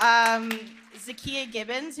 Zakiya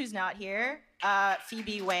Gibbons, who's not here.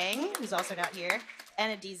 Phoebe Wang, who's also not here.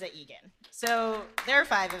 And Adiza Egan. So there are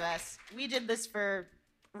 5 of us. We did this for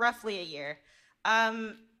roughly a year.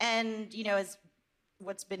 And, you know, as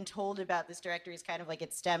what's been told about this directory is kind of like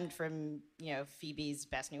it stemmed from, you know, Phoebe's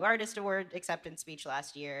Best New Artist Award acceptance speech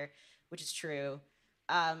last year, which is true.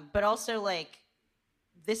 But also, like,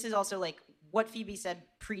 this is also, like, what Phoebe said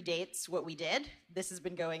predates what we did. This has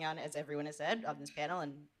been going on, as everyone has said, on this panel,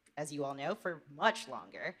 and as you all know, for much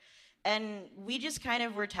longer. And we just kind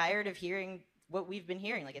of were tired of hearing what we've been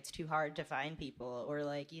hearing, like it's too hard to find people, or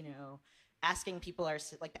like, you know, asking people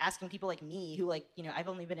like me who, like, you know, I've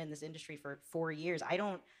only been in this industry for 4 years.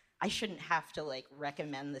 I shouldn't have to like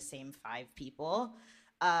recommend the same 5 people.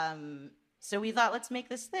 So we thought, let's make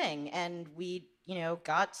this thing. And we, you know,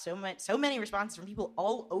 got so many responses from people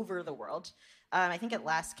all over the world. I think at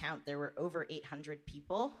last count, there were over 800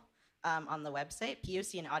 people on the website,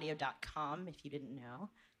 pocanaudio.com, if you didn't know,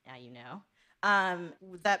 now you know.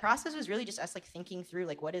 That process was really just us like thinking through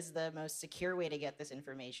like what is the most secure way to get this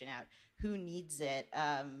information out, who needs it,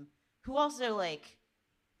 who also like,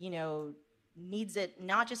 you know, needs it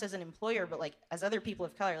not just as an employer but like as other people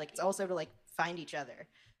of color, like it's also to like find each other.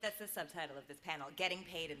 That's the subtitle of this panel: getting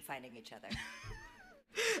paid and finding each other.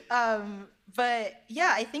 But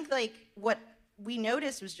yeah, I think like what we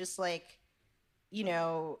noticed was just like, you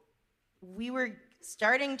know, we were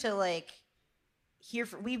starting to like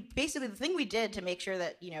the thing we did to make sure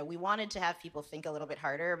that, you know, we wanted to have people think a little bit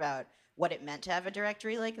harder about what it meant to have a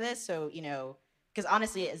directory like this. So, you know, because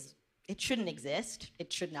honestly, it shouldn't exist.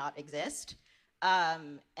 It should not exist.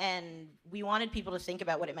 And we wanted people to think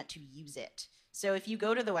about what it meant to use it. So if you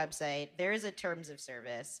go to the website, there is a terms of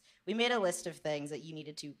service. We made a list of things that you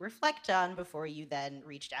needed to reflect on before you then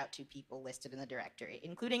reached out to people listed in the directory,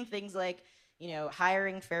 including things like, you know,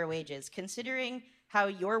 hiring fair wages, considering how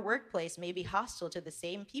your workplace may be hostile to the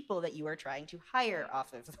same people that you are trying to hire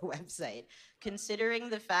off of the website, considering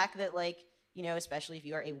the fact that, like, you know, especially if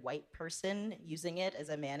you are a white person using it as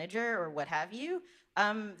a manager or what have you,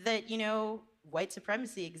 that, you know, white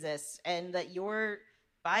supremacy exists and that your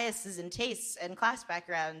biases and tastes and class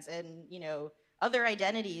backgrounds and, you know, other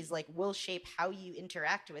identities like will shape how you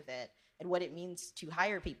interact with it and what it means to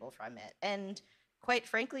hire people from it. And quite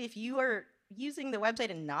frankly, if you are using the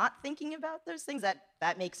website and not thinking about those things,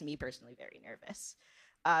 that makes me personally very nervous,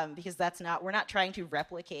 because we're not trying to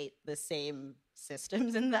replicate the same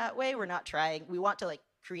systems in that way. We want to like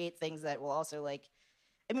create things that will also like,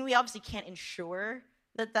 I mean, we obviously can't ensure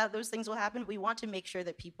that those things will happen. But we want to make sure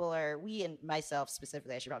that people we and myself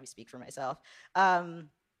specifically, I should probably speak for myself,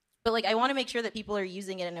 but like I want to make sure that people are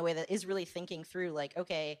using it in a way that is really thinking through like,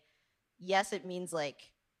 okay, yes, it means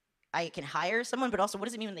like I can hire someone, but also what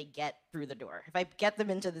does it mean when they get through the door? If I get them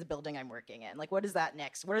into the building I'm working in, like what is that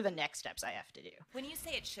next? What are the next steps I have to do? When you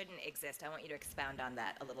say it shouldn't exist, I want you to expound on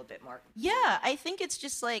that a little bit more. Yeah, I think it's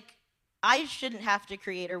just like I shouldn't have to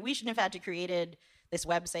create, or we shouldn't have had to created this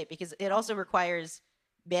website because it also requires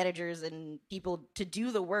managers and people to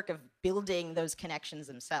do the work of building those connections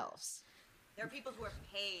themselves. There are people who are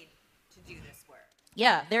paid to do this work.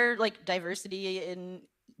 Yeah, there are like diversity in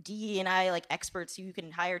DE&I like experts who you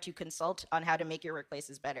can hire to consult on how to make your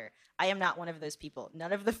workplaces better. I am not one of those people.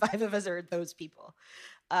 None of the 5 of us are those people.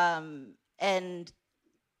 And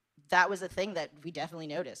that was a thing that we definitely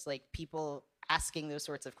noticed, like people asking those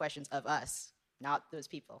sorts of questions of us, not those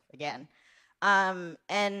people, again.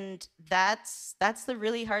 And that's the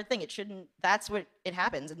really hard thing. That's what it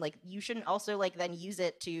happens. And like, you shouldn't also like then use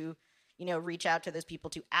it to, you know, reach out to those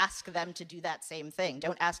people to ask them to do that same thing.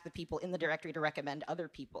 Don't ask the people in the directory to recommend other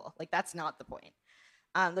people. Like, that's not the point.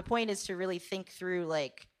 The point is to really think through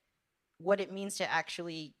like what it means to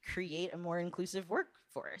actually create a more inclusive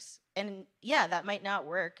workforce. And yeah, that might not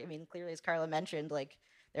work. I mean, clearly, as Carla mentioned, like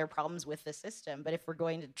there are problems with the system, but if we're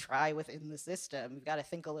going to try within the system, we've got to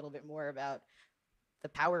think a little bit more about the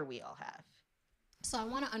power we all have. So I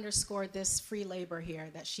want to underscore this free labor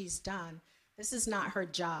here that she's done. This is not her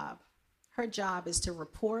job. Her job is to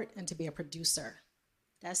report and to be a producer.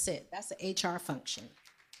 That's it. That's the HR function.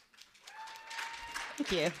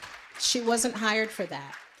 Thank you. She wasn't hired for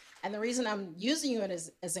that. And the reason I'm using you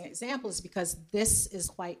as an example is because this is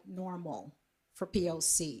quite normal for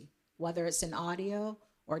POC, whether it's in audio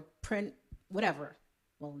or print, whatever.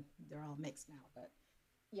 Well, they're all mixed now, but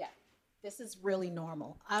yeah, this is really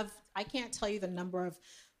normal. I can't tell you the number of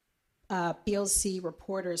POC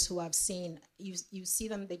reporters who I've seen. You see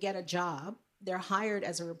them, they get a job, they're hired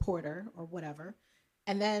as a reporter or whatever,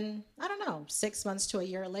 and then, I don't know, 6 months to a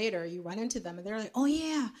year later, you run into them and they're like, oh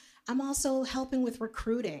yeah, I'm also helping with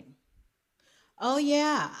recruiting. Oh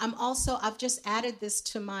yeah, I've just added this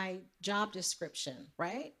to my job description,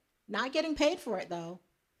 right? Not getting paid for it though.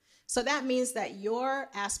 So that means that your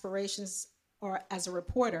aspirations or as a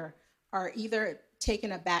reporter are either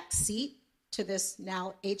taking a back seat to this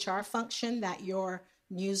now HR function that your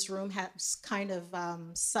newsroom has kind of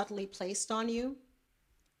subtly placed on you.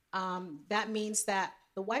 That means that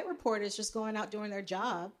the white reporter is just going out doing their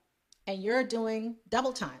job and you're doing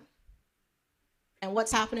double time. And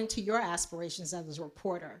what's happening to your aspirations as a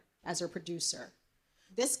reporter, as a producer?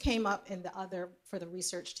 this came up for the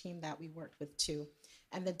research team that we worked with too.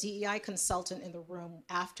 And the DEI consultant in the room,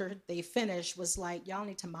 after they finished, was like, y'all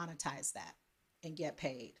need to monetize that and get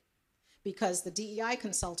paid. Because the DEI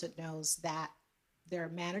consultant knows that there are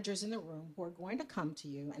managers in the room who are going to come to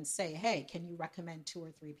you and say, hey, can you recommend 2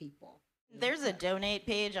 or 3 people? There's a donate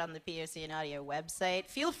page on the POC and Audio website.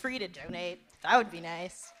 Feel free to donate. That would be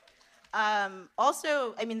nice.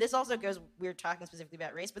 Also, I mean, this also goes, we're talking specifically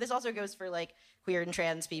about race, but this also goes for like queer and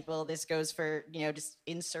trans people. This goes for, just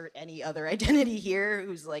insert any other identity here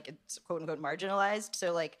who's like quote unquote marginalized.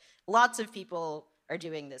 So like lots of people are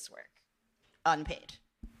doing this work unpaid.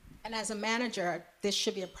 And as a manager, this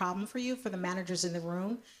should be a problem for you, for the managers in the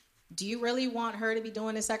room. Do you really want her to be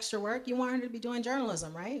doing this extra work? You want her to be doing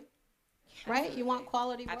journalism, right? Absolutely. Right? You want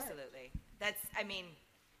quality work. Absolutely.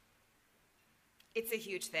 It's a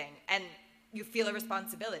huge thing, and you feel a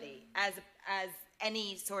responsibility as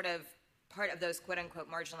any sort of part of those quote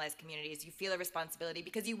unquote marginalized communities. You feel a responsibility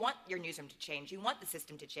because you want your newsroom to change, you want the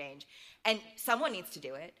system to change, and someone needs to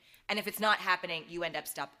do it. And if it's not happening, you end up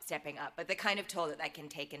stepping up. But the kind of toll that can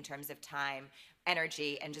take in terms of time,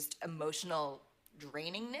 energy, and just emotional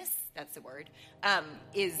drainingness, that's the word,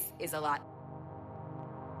 is a lot.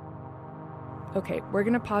 Okay, we're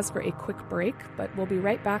going to pause for a quick break, but we'll be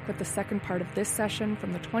right back with the second part of this session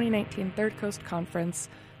from the 2019 Third Coast Conference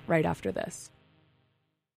right after this.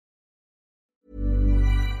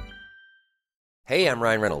 Hey, I'm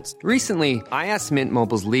Ryan Reynolds. Recently, I asked Mint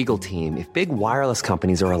Mobile's legal team if big wireless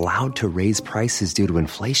companies are allowed to raise prices due to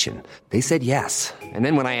inflation. They said yes. And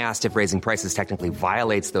then when I asked if raising prices technically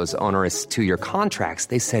violates those onerous 2-year contracts,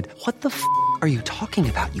 they said, "What the f*** are you talking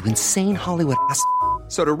about, you insane Hollywood ass?"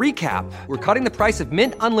 So to recap, we're cutting the price of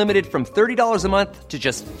Mint Unlimited from $30 a month to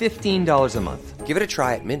just $15 a month. Give it a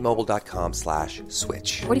try at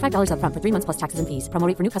mintmobile.com/switch. $45 up front for 3 months plus taxes and fees. Promo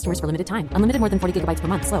rate for new customers for limited time. Unlimited more than 40 gigabytes per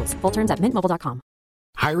month. Slows full terms at mintmobile.com.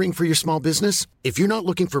 Hiring for your small business? If you're not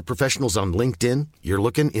looking for professionals on LinkedIn, you're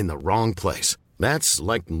looking in the wrong place. That's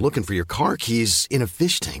like looking for your car keys in a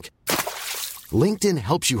fish tank. LinkedIn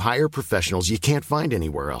helps you hire professionals you can't find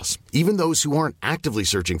anywhere else, even those who aren't actively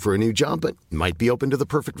searching for a new job but might be open to the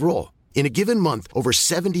perfect role. In a given month, over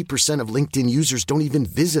 70% of LinkedIn users don't even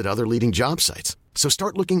visit other leading job sites. So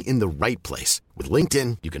start looking in the right place. With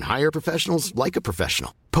LinkedIn, you can hire professionals like a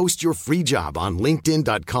professional. Post your free job on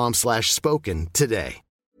linkedin.com/spoken today.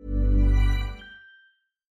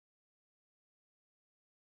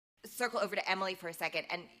 Circle over to Emily for a second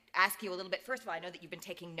and ask you a little bit. First of all, I know that you've been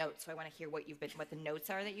taking notes, so I want to hear what the notes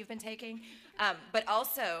are that you've been taking. But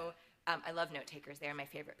also, I love note takers; they are my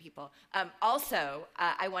favorite people.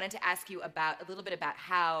 I wanted to ask you a little bit about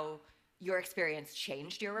how your experience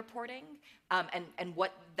changed your reporting, and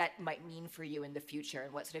what that might mean for you in the future,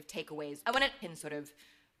 and what sort of takeaways I want to sort of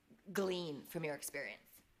glean from your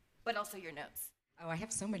experience, but also your notes. Oh, I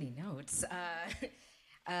have so many notes.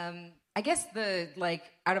 I guess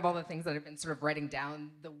out of all the things that I've been sort of writing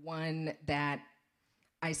down, the one that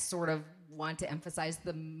I sort of want to emphasize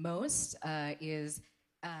the most is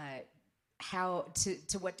how,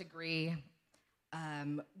 to what degree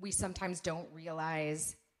we sometimes don't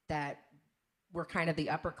realize that we're kind of the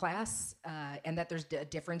upper class, and that there's a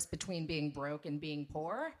difference between being broke and being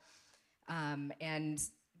poor.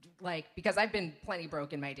 Because I've been plenty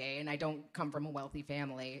broke in my day, and I don't come from a wealthy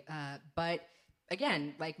family, but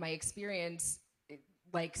again, my experience,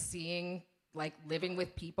 seeing, living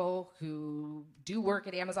with people who do work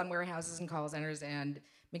at Amazon warehouses and call centers and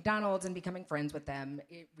McDonald's and becoming friends with them,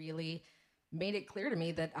 it really made it clear to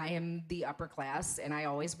me that I am the upper class, and I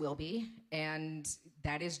always will be, and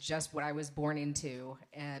that is just what I was born into,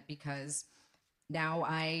 because now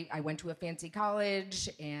I went to a fancy college,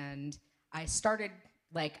 and I started...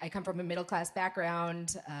 I come from a middle-class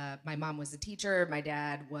background. My mom was a teacher. My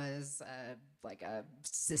dad was a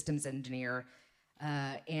systems engineer.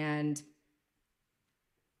 And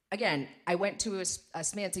again, I went to a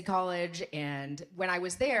fancy college, and when I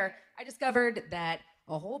was there, I discovered that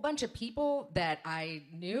a whole bunch of people that I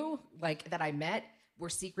knew, that I met, were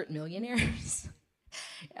secret millionaires.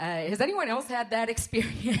 Has anyone else had that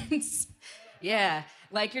experience? Yeah.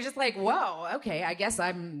 You're just whoa, okay, I guess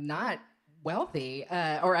I'm not wealthy,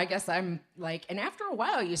 or I guess I'm and after a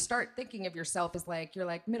while you start thinking of yourself as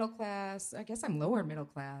you're middle class. I guess I'm lower middle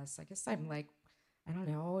class. I guess I'm I don't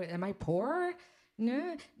know, am I poor?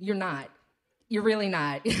 No, you're not. You're really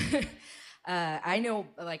not. I know,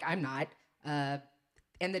 I'm not.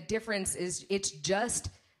 And the difference is it's just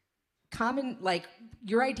common,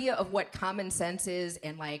 your idea of what common sense is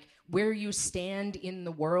and where you stand in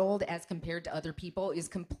the world as compared to other people is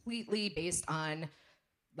completely based on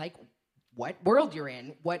what world you're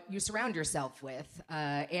in, what you surround yourself with.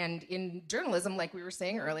 And in journalism, like we were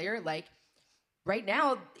saying earlier, like right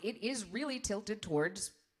now, it is really tilted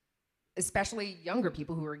towards especially younger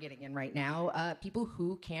people who are getting in right now, people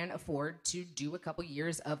who can afford to do a couple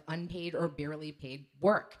years of unpaid or barely paid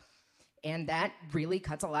work. And that really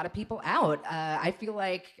cuts a lot of people out. I feel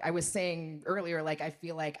like I was saying earlier, like I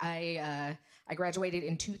feel like I graduated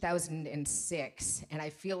in 2006, and I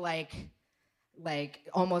feel like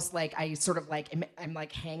almost like I sort of like I'm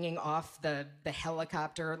like hanging off the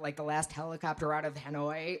helicopter, like the last helicopter out of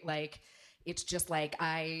Hanoi. Like it's just like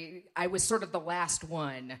I was sort of the last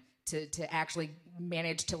one to actually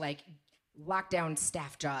manage to like lock down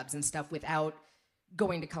staff jobs and stuff without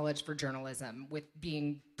going to college for journalism, with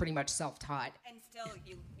being pretty much self-taught. And still,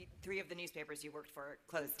 3 of the newspapers you worked for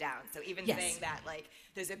closed down. So even Yes. saying that, like,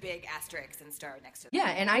 there's a big asterisk and star next to that.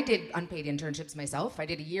 Yeah, and I did unpaid internships myself. I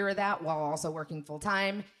did a year of that while also working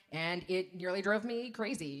full-time, and it nearly drove me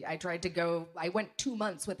crazy. I went 2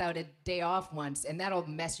 months without a day off once, and that'll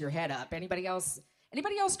mess your head up. Anybody else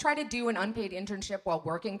try to do an unpaid internship while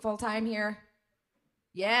working full-time here?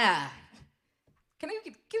 Yeah. Can I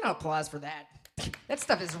get an applause for that? That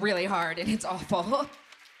stuff is really hard, and it's awful.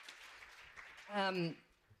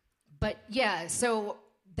 But yeah, so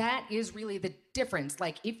that is really the difference.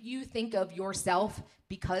 Like, if you think of yourself,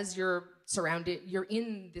 because you're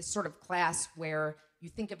in this sort of class where you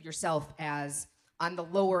think of yourself as on the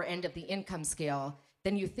lower end of the income scale,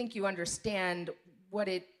 then you think you understand what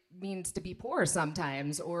it means to be poor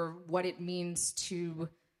sometimes, or what it means to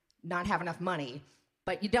not have enough money.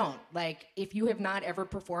 But you don't. Like, if you have not ever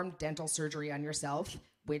performed dental surgery on yourself,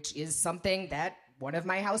 which is something that one of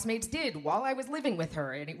my housemates did while I was living with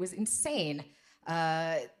her, and it was insane,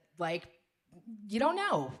 like, you don't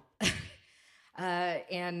know.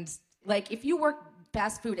 And, like, if you work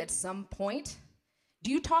fast food at some point, do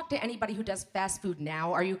you talk to anybody who does fast food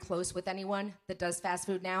now? Are you close with anyone that does fast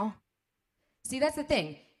food now? See, that's the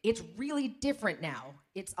thing. It's really different now.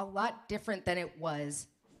 It's a lot different than it was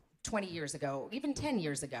 20 years ago, even 10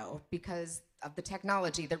 years ago, because of the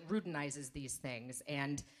technology that routinizes these things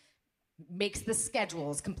and makes the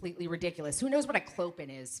schedules completely ridiculous. Who knows what a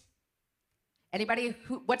clopin is? Anybody?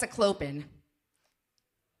 What's a clopin?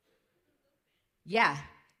 Yeah.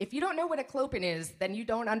 If you don't know what a clopin is, then you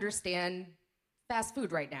don't understand fast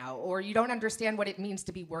food right now, or you don't understand what it means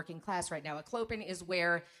to be working class right now. A clopin is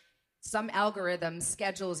where some algorithm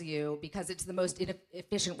schedules you, because it's the most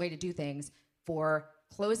efficient way to do things, for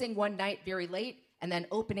closing one night very late and then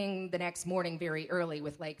opening the next morning very early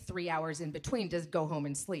with like 3 hours in between to go home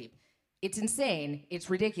and sleep. It's insane. It's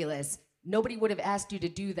ridiculous. Nobody would have asked you to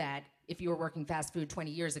do that if you were working fast food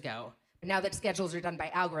 20 years ago. But now that schedules are done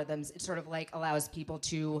by algorithms, it sort of like allows people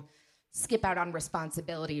to skip out on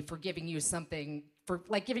responsibility for giving you something, for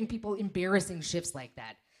like giving people embarrassing shifts like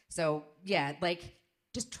that. So yeah, like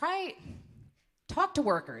just talk to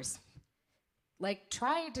workers. Like,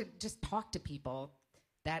 try to just talk to people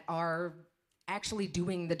that are actually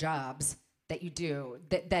doing the jobs that you do,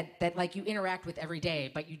 that like you interact with every day,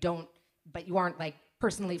 but you aren't like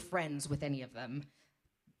personally friends with any of them.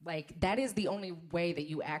 Like, that is the only way that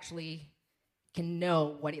you actually can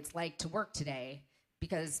know what it's like to work today,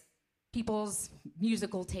 because people's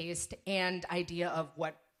musical taste and idea of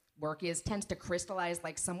what work is tends to crystallize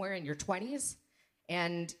like somewhere in your 20s.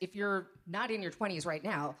 And if you're not in your 20s right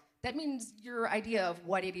now, that means your idea of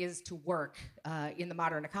what it is to work in the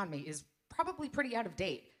modern economy is probably pretty out of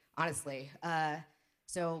date, honestly.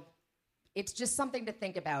 So it's just something to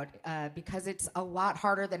think about, because it's a lot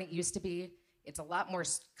harder than it used to be. It's a lot more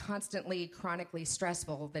constantly, chronically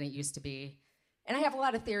stressful than it used to be. And I have a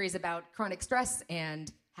lot of theories about chronic stress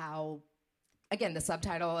and how, again, the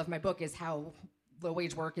subtitle of my book is how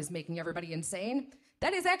low-wage work is making everybody insane.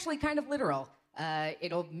 That is actually kind of literal.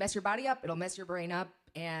 It'll mess your body up, it'll mess your brain up,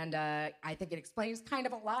 and I think it explains kind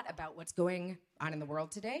of a lot about what's going on in the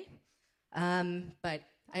world today. But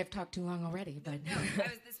I have talked too long already. But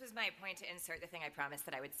this was my point to insert the thing I promised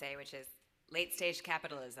that I would say, which is late-stage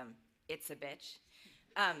capitalism. It's a bitch.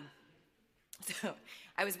 So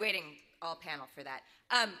I was waiting all panel for that.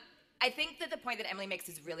 I think that the point that Emily makes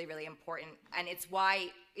is really, really important, and it's why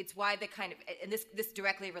the kind of, and this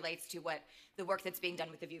directly relates to what the work that's being done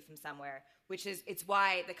with The View from Somewhere, which is, it's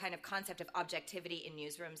why the kind of concept of objectivity in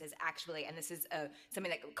newsrooms is actually, and this is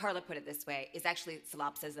something that Carla put it this way, is actually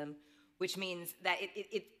solipsism, which means that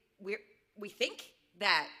we think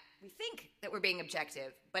that we're being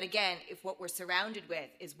objective, but again, if what we're surrounded with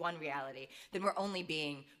is one reality, then we're only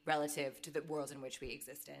being relative to the world in which we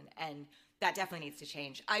exist in, and that definitely needs to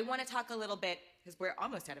change. I want to talk a little bit, because we're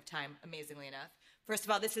almost out of time, amazingly enough. First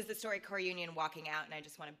of all, this is the story Corps Union walking out, and I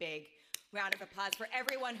just want a big Round of applause for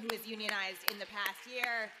everyone who is unionized in the past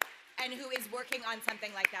year and who is working on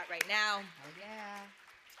something like that right now. Oh, yeah.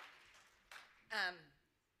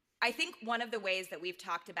 I think one of the ways that we've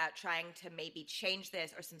talked about trying to maybe change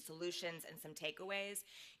this, or some solutions and some takeaways,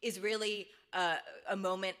 is really a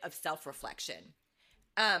moment of self-reflection.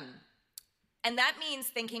 And that means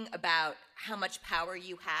thinking about how much power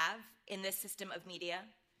you have in this system of media.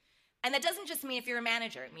 And that doesn't just mean if you're a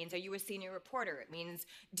manager. It means, are you a senior reporter? It means,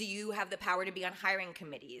 do you have the power to be on hiring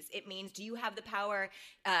committees? It means, do you have the power,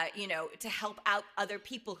 to help out other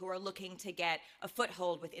people who are looking to get a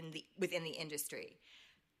foothold within the industry?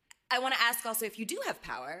 I want to ask also, if you do have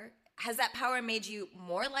power, has that power made you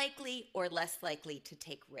more likely or less likely to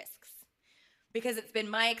take risks? Because it's been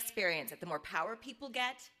my experience that the more power people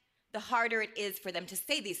get, the harder it is for them to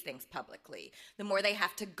say these things publicly. The more they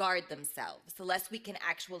have to guard themselves, the less we can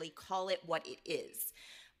actually call it what it is.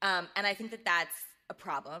 And I think that that's a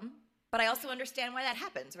problem. But I also understand why that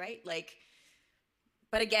happens, right?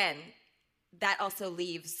 But again, that also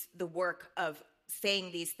leaves the work of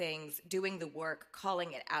saying these things, doing the work,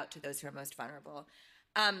 calling it out to those who are most vulnerable.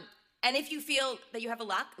 And if you feel that you have a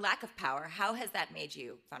lack of power, how has that made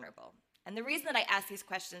you vulnerable? And the reason that I ask these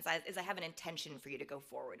questions is I have an intention for you to go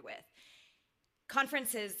forward with.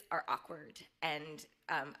 Conferences are awkward, and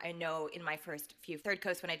I know in my first few Third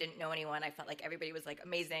Coast, when I didn't know anyone, I felt like everybody was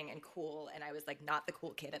amazing and cool, and I was not the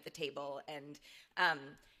cool kid at the table, and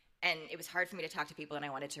it was hard for me to talk to people, and I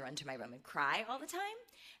wanted to run to my room and cry all the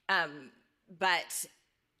time. But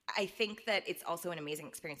I think that it's also an amazing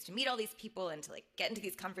experience to meet all these people and to get into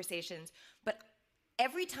these conversations. But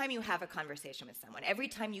every time you have a conversation with someone, every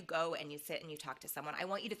time you go and you sit and you talk to someone, I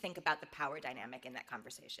want you to think about the power dynamic in that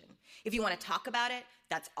conversation. If you want to talk about it,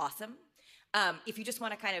 that's awesome. If you just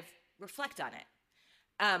want to kind of reflect on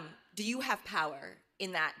it, do you have power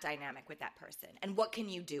in that dynamic with that person? And what can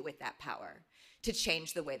you do with that power to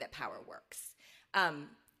change the way that power works?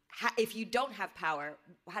 If you don't have power,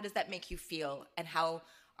 how does that make you feel? And how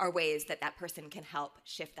are ways that that person can help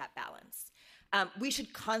shift that balance? We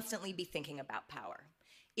should constantly be thinking about power.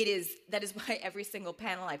 That is why every single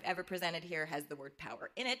panel I've ever presented here has the word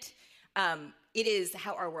power in it. It is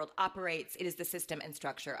how our world operates. It is the system and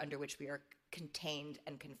structure under which we are contained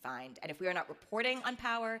and confined. And if we are not reporting on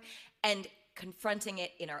power and confronting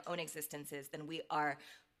it in our own existences, then we are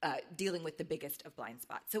dealing with the biggest of blind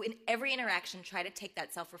spots. So in every interaction, try to take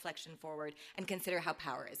that self-reflection forward and consider how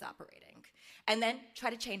power is operating. And then try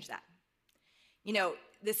to change that.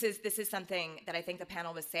 This is something that I think the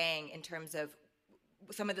panel was saying in terms of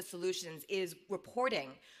some of the solutions is reporting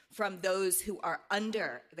from those who are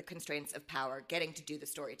under the constraints of power, getting to do the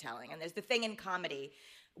storytelling. And there's the thing in comedy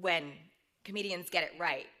when comedians get it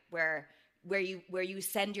right, where you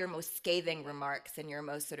send your most scathing remarks and your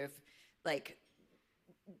most sort of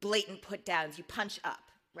blatant put downs, you punch up,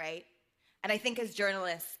 right? And I think as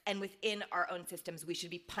journalists and within our own systems, we should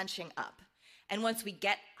be punching up. And once we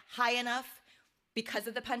get high enough, because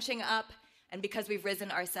of the punching up and because we've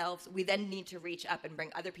risen ourselves, we then need to reach up and bring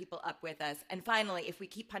other people up with us. And finally, if we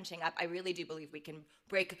keep punching up, I really do believe we can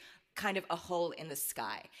break kind of a hole in the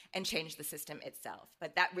sky and change the system itself.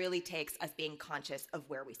 But that really takes us being conscious of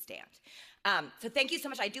where we stand. So thank you so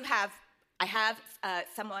much. I have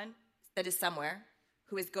someone that is somewhere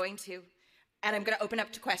who is going to, and I'm going to open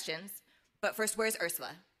up to questions. But first, where's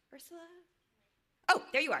Ursula? Ursula? Oh,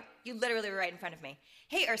 there you are. You literally were right in front of me.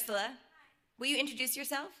 Hey, Ursula. Will you introduce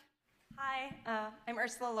yourself? Hi, I'm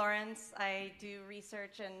Ursula Lawrence. I do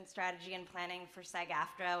research and strategy and planning for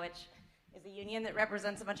SAG-AFTRA, which is a union that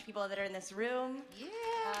represents a bunch of people that are in this room.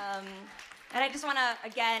 Yeah. And I just want to,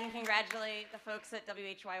 again, congratulate the folks at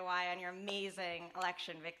WHYY on your amazing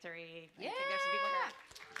election victory. Yeah. I think there's some people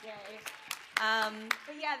here. Yay.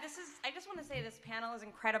 But yeah, I just want to say this panel is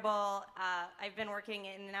incredible. I've been working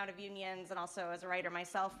in and out of unions and also as a writer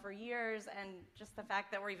myself for years, and just the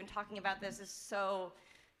fact that we're even talking about this is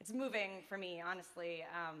it's moving for me, honestly.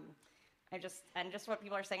 And just what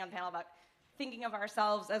people are saying on the panel about thinking of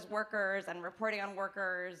ourselves as workers and reporting on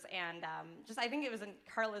workers, and I think it was in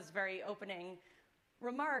Carla's very opening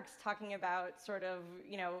remarks talking about sort of,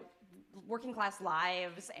 working class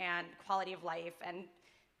lives and quality of life and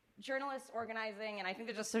journalists organizing, and I think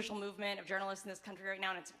there's a social movement of journalists in this country right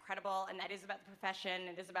now, and it's incredible, and that is about the profession,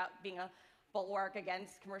 it is about being a bulwark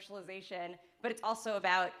against commercialization, but it's also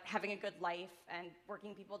about having a good life, and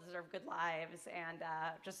working people deserve good lives, and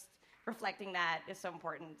just reflecting that is so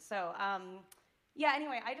important. So,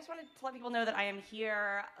 anyway, I just wanted to let people know that I am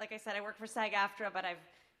here. Like I said, I work for SAG-AFTRA, but I've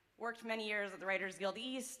worked many years at the Writers Guild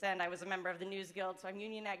East, and I was a member of the News Guild, so I'm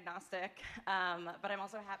union agnostic, but I'm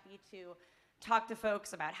also happy to talk to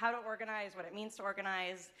folks about how to organize, what it means to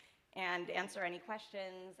organize, and answer any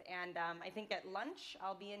questions. And I think at lunch,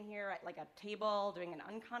 I'll be in here at like a table doing an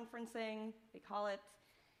unconferencing, they call it.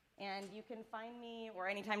 And you can find me or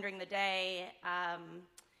anytime during the day.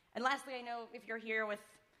 And lastly, I know if you're here with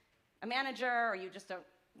a manager or you just don't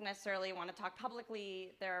necessarily want to talk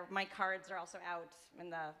publicly, my cards are also out in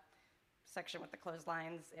the section with the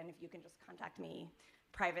clotheslines. And if you can just contact me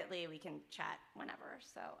privately, we can chat whenever.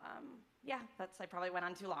 So yeah, I probably went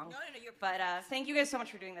on too long. No, you're perfect. But thank you guys so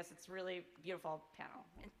much for doing this. It's a really beautiful panel.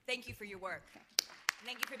 And thank you for your work.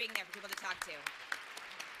 Thank you for being there for people to talk to.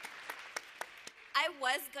 I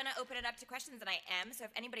was going to open it up to questions, and I am. So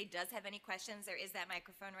if anybody does have any questions, there is that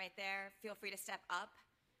microphone right there. Feel free to step up.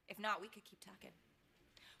 If not, we could keep talking.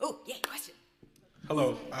 Oh, yeah, question.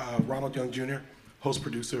 Hello, Ronald Young Jr., host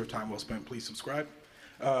producer of Time Well Spent. Please subscribe.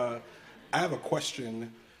 I have a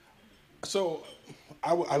question. So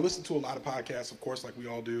I listen to a lot of podcasts, of course, like we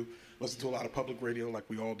all do. Listen to a lot of public radio, like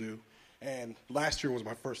we all do. And last year was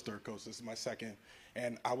my first Third Coast. This is my second.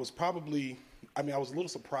 And I was a little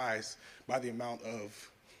surprised by the amount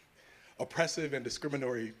of oppressive and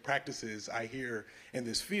discriminatory practices I hear in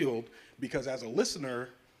this field, because as a listener,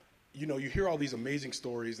 you hear all these amazing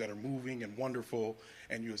stories that are moving and wonderful,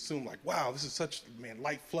 and you assume like, wow, this is such,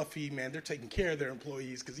 light, fluffy, they're taking care of their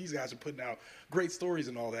employees because these guys are putting out great stories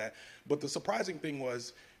and all that. But the surprising thing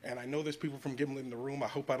was, and I know there's people from Gimlet in the room, I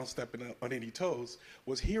hope I don't step on any toes,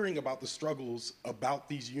 was hearing about the struggles about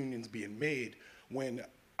these unions being made. When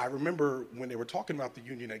I remember when they were talking about the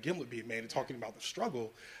union at Gimlet being made and talking about the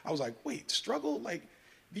struggle, I was like, wait, struggle? Like,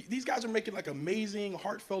 these guys are making like amazing,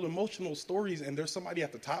 heartfelt, emotional stories, and there's somebody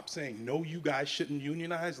at the top saying, no, you guys shouldn't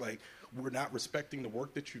unionize, like, we're not respecting the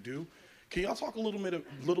work that you do. Can y'all talk a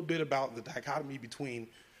little bit about the dichotomy between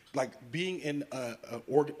like being in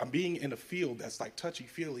a field that's like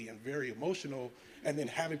touchy-feely and very emotional, and then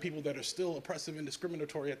having people that are still oppressive and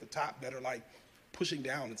discriminatory at the top that are like pushing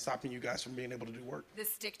down and stopping you guys from being able to do work? The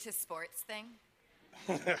stick to sports thing.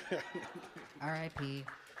 R.I.P.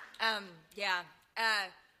 Yeah. I'll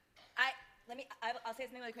say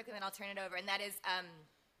something really quickly, and then I'll turn it over. And that is,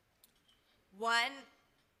 one,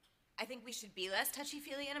 I think we should be less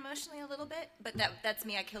touchy-feely and emotionally a little bit. But that's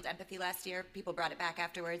me. I killed empathy last year. People brought it back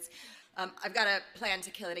afterwards. I've got a plan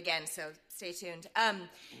to kill it again, so stay tuned.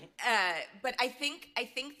 But I think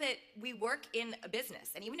that we work in a business,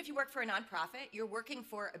 and even if you work for a nonprofit, you're working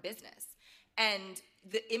for a business. And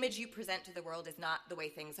the image you present to the world is not the way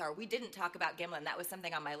things are. We didn't talk about Gimlet, and that was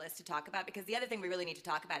something on my list to talk about, because the other thing we really need to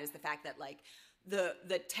talk about is the fact that, like, the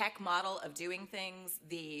tech model of doing things,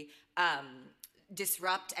 the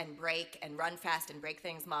disrupt and break and run fast and break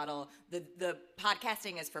things model, the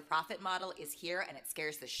podcasting is for profit model is here, and it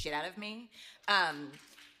scares the shit out of me.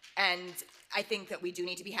 And I think that we do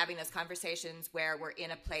need to be having those conversations where we're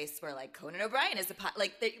in a place where, like, Conan O'Brien is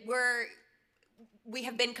we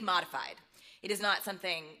have been commodified. It is not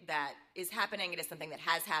something that is happening. It is something that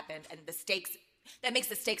has happened, and that makes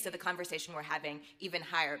the stakes of the conversation we're having even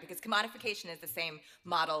higher, because commodification is the same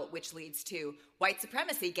model which leads to white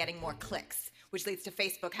supremacy getting more clicks, which leads to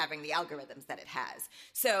Facebook having the algorithms that it has.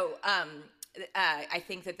 So I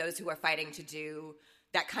think that those who are fighting to do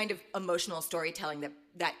that kind of emotional storytelling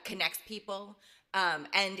that connects people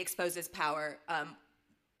and exposes power,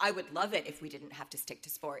 I would love it if we didn't have to stick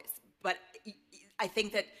to sports. But I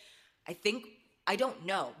don't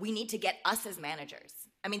know. We need to get us as managers.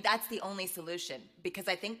 I mean, that's the only solution, because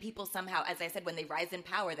I think people somehow, as I said, when they rise in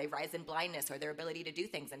power, they rise in blindness or their ability to do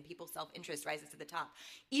things, and people's self-interest rises to the top.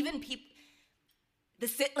 Even people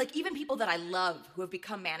that I love who have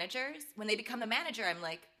become managers, when they become a manager, I'm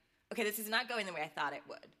like, okay, this is not going the way I thought it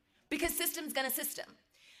would, because system's gonna system.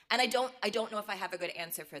 And I don't know if I have a good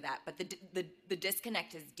answer for that, but the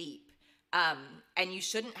disconnect is deep. And you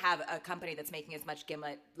shouldn't have a company that's making as much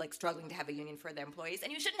Gimlet, like, struggling to have a union for their employees.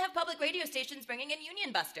 And you shouldn't have public radio stations bringing in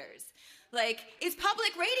union busters. Like, it's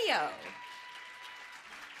public radio.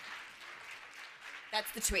 That's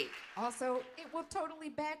the tweet. Also, it will totally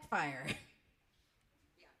backfire.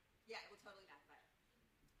 Yeah, it will totally backfire.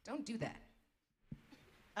 Don't do that.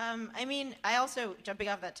 I also, jumping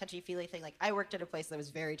off that touchy-feely thing, like, I worked at a place that was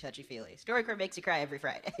very touchy-feely. StoryCorps makes you cry every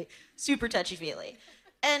Friday. Super touchy-feely.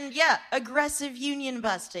 And yeah, aggressive union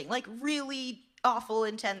busting, like, really awful,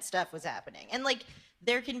 intense stuff was happening. And, like,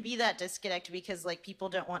 there can be that disconnect because, like, people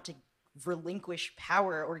don't want to relinquish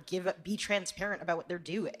power or be transparent about what they're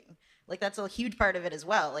doing. Like, that's a huge part of it as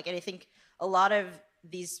well. Like, and I think a lot of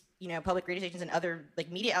these, public radio stations and other,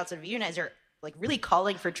 like, media outside of unionize are, like, really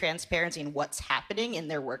calling for transparency in what's happening in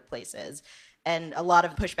their workplaces. And a lot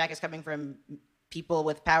of pushback is coming from people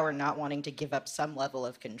with power not wanting to give up some level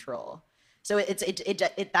of control. So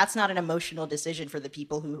that's not an emotional decision for the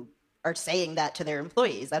people who are saying that to their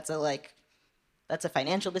employees. That's a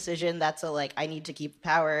financial decision. That's a I need to keep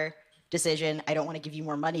power decision. I don't want to give you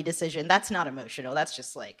more money decision. That's not emotional. That's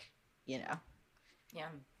just Yeah.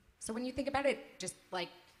 So when you think about it, just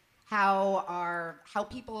how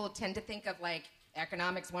people tend to think of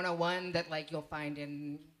Economics 101 that you'll find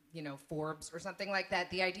in Forbes or something like that.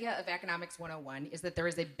 The idea of Economics 101 is that there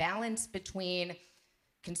is a balance between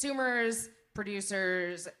consumers,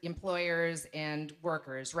 producers, employers, and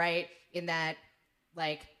workers, right? In that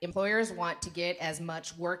employers want to get as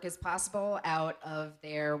much work as possible out of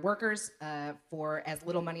their workers for as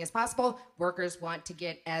little money as possible. Workers want to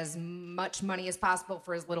get as much money as possible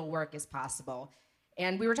for as little work as possible.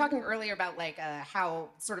 And we were talking earlier about how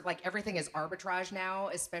sort of everything is arbitrage now,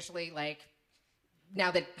 especially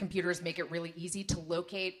now that computers make it really easy to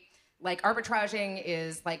locate. Arbitraging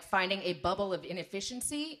is finding a bubble of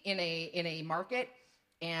inefficiency in a market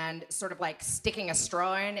and sort of sticking a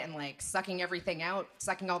straw in and sucking everything out,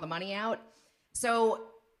 sucking all the money out. So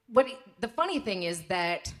the funny thing is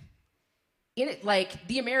that in it,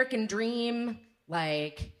 the American dream,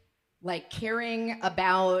 caring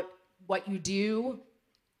about what you do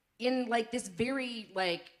in this very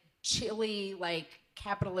chilly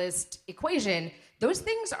capitalist equation, those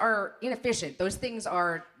things are inefficient. Those things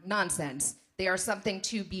are nonsense. They are something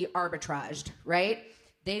to be arbitraged, right?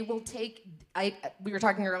 They will take, we were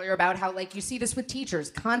talking earlier about how you see this with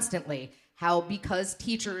teachers constantly, how because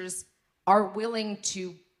teachers are willing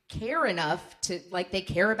to care enough to, they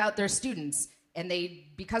care about their students, and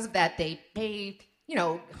because of that, they pay,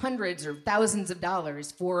 hundreds or thousands of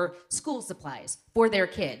dollars for school supplies for their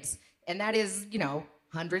kids. And that is,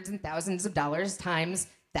 hundreds and thousands of dollars times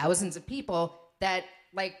thousands of people that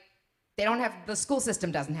they don't have, the school system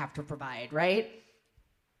doesn't have to provide, right?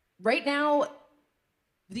 Right now,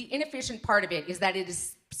 the inefficient part of it is that it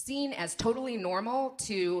is seen as totally normal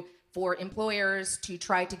for employers to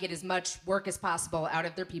try to get as much work as possible out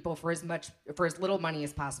of their people for as little money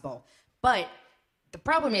as possible. But the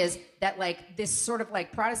problem is that this sort of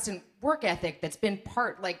Protestant work ethic that's been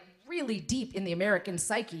part really deep in the American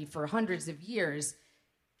psyche for hundreds of years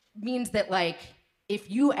means that if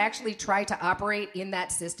you actually try to operate in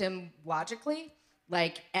that system logically,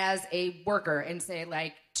 as a worker and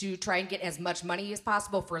say to try and get as much money as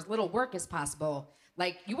possible for as little work as possible,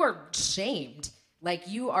 you are shamed.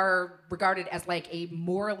 You are regarded as a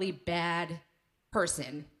morally bad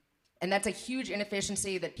person. And that's a huge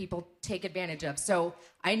inefficiency that people take advantage of. So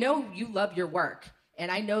I know you love your work, and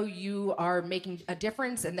I know you are making a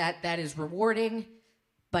difference, and that is rewarding.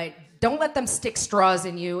 But don't let them stick straws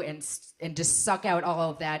in you and just suck out all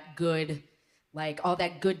of that good, all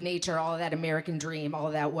that good nature, all of that American dream, all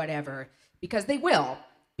of that whatever. Because they will.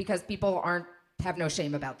 Because people have no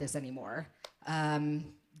shame about this anymore.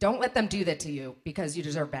 Don't let them do that to you, because you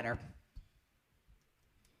deserve better.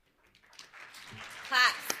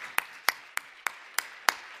 Claps.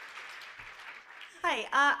 Hi,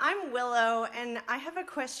 I'm Willow, and I have a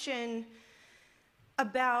question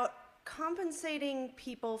about compensating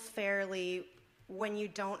people fairly when you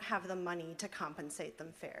don't have the money to compensate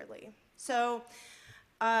them fairly. So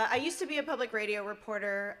I used to be a public radio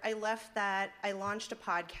reporter. I left that. I launched a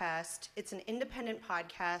podcast. It's an independent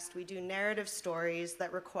podcast. We do narrative stories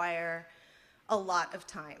that require a lot of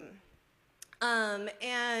time.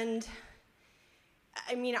 And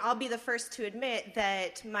I mean, I'll be the first to admit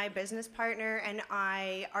that my business partner and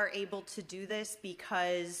I are able to do this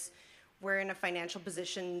because we're in a financial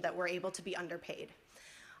position that we're able to be underpaid.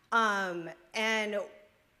 And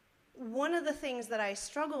one of the things that I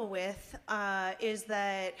struggle with is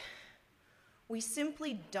that we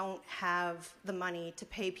simply don't have the money to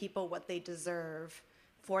pay people what they deserve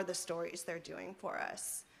for the stories they're doing for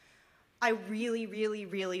us. I really, really,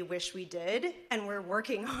 really wish we did, and we're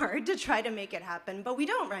working hard to try to make it happen, but we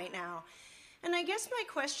don't right now. And I guess my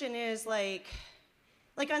question is, like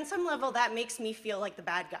on some level, that makes me feel like the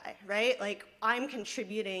bad guy, right? I'm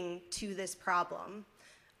contributing to this problem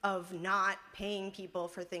of not paying people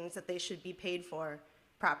for things that they should be paid for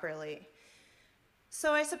properly.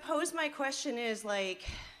 So I suppose my question is,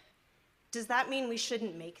 does that mean we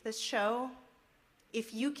shouldn't make this show?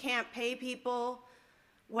 If you can't pay people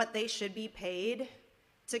what they should be paid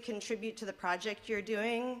to contribute to the project you're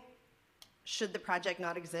doing, should the project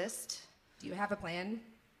not exist? Do you have a plan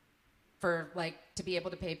for, to be able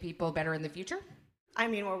to pay people better in the future? I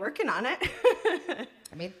mean, we're working on it.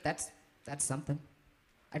 I mean, that's something.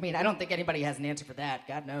 I mean, I don't think anybody has an answer for that.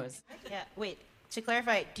 God knows. Yeah, wait, to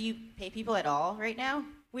clarify, do you pay people at all right now?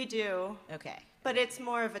 We do. Okay. But it's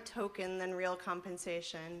more of a token than real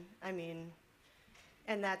compensation. I mean,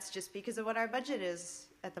 and that's just because of what our budget is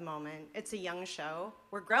at the moment. It's a young show.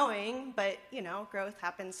 We're growing, but growth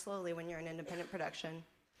happens slowly when you're an independent production.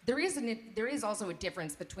 There is also a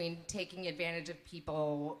difference between taking advantage of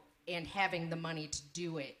people and having the money to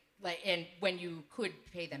do it, and when you could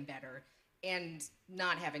pay them better, and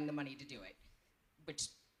not having the money to do it, which,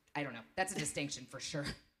 I don't know. That's a distinction for sure.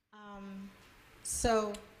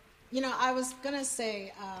 So, I was going to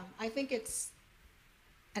say, I think it's,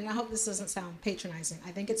 and I hope this doesn't sound patronizing,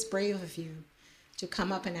 I think it's brave of you to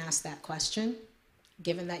come up and ask that question,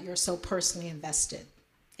 given that you're so personally invested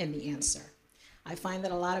in the answer. I find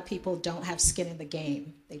that a lot of people don't have skin in the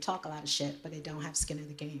game. They talk a lot of shit, but they don't have skin in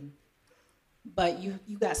the game. But you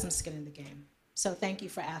got some skin in the game. So thank you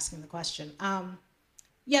for asking the question.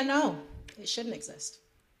 No, it shouldn't exist.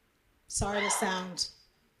 Sorry to sound,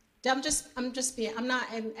 I'm not,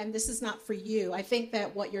 and this is not for you. I think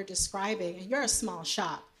that what you're describing, and you're a small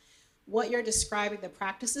shop, what you're describing, the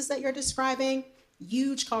practices that you're describing,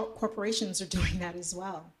 huge corporations are doing that as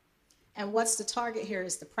well. And what's the target here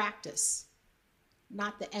is the practice,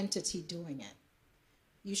 not the entity doing it.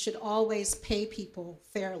 You should always pay people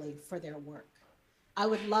fairly for their work. I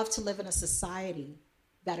would love to live in a society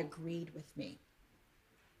that agreed with me,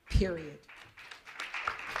 period.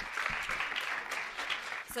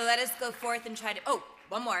 So let us go forth and try to,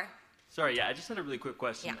 one more. Sorry, I just had a really quick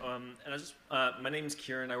question. Yeah. And I was my name's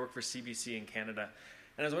Kieran, I work for CBC in Canada.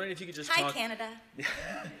 And I was wondering if you could just Hi, talk... Canada.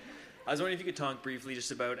 I was wondering if you could talk briefly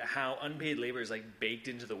just about how unpaid labor is baked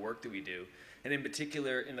into the work that we do. And in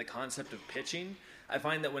particular, in the concept of pitching. I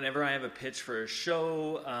find that whenever I have a pitch for a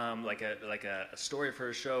show, like a story for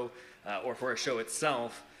a show, or for a show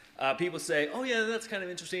itself, people say, "Oh yeah, that's kind of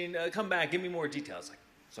interesting. Come back, give me more details."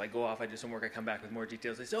 So I go off, I do some work, I come back with more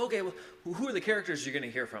details. They say, "Okay, well, who are the characters you're going to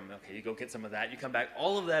hear from?" Okay, you go get some of that. You come back.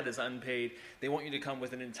 All of that is unpaid. They want you to come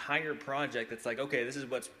with an entire project that's okay, this is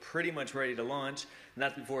what's pretty much ready to launch, and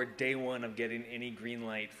that's before day one of getting any green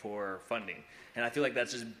light for funding. And I feel like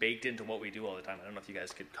that's just baked into what we do all the time. I don't know if you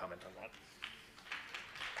guys could comment on that.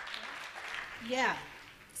 Yeah,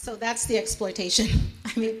 so that's the exploitation.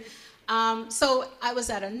 So I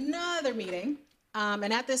was at another meeting,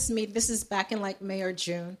 and at this meeting, this is back in May or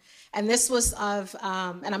June, and this was of,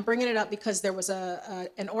 and I'm bringing it up because there was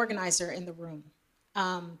an organizer in the room.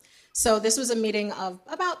 So this was a meeting of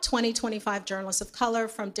about 20, 25 journalists of color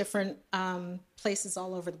from different places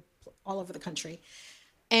all over the country.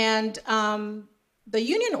 And the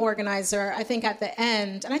union organizer, I think at the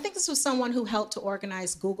end, and I think this was someone who helped to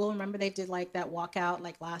organize Google. Remember they did that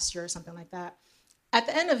walkout last year or something like that. At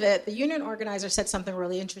the end of it, the union organizer said something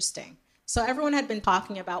really interesting. So everyone had been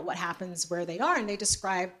talking about what happens where they are, and they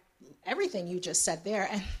described everything you just said there.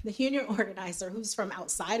 And the union organizer, who's from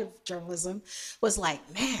outside of journalism, was like,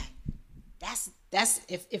 "Man, that's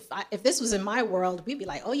if this was in my world, we'd be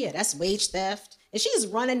like, oh yeah, that's wage theft." And she's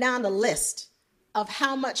running down the list of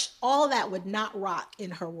how much all that would not rock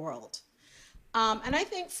in her world. And I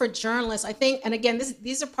think for journalists, and again,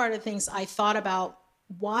 these are part of the things I thought about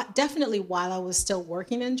definitely while I was still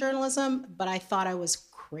working in journalism, but I thought I was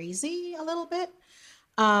crazy a little bit.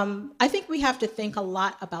 I think we have to think a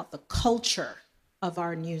lot about the culture of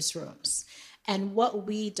our newsrooms and what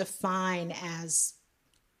we define as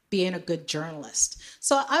being a good journalist.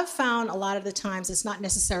 So I've found a lot of the times it's not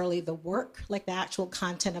necessarily the work, the actual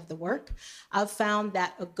content of the work. I've found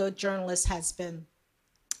that a good journalist has been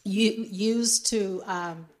used to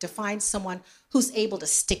define someone who's able to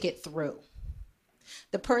stick it through.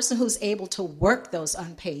 The person who's able to work those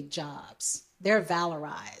unpaid jobs, they're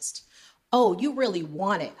valorized. Oh, you really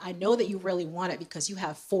want it. I know that you really want it because you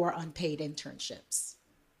have 4 unpaid internships.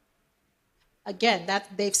 Again,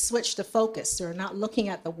 they've switched the focus. They're not looking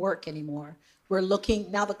at the work anymore. We're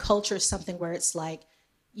looking, now the culture is something where it's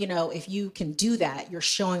if you can do that, you're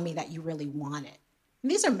showing me that you really want it.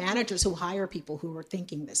 And these are managers who hire people who are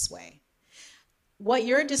thinking this way. What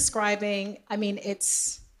you're describing,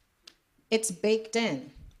 it's baked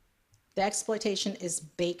in. The exploitation is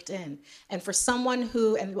baked in. And for someone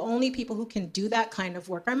and the only people who can do that kind of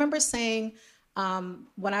work, I remember saying,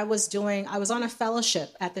 when I was on a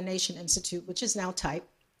fellowship at the Nation Institute, which is now Type,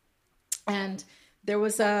 and there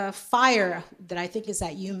was a FIRE that I think is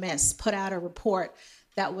at UMISS, put out a report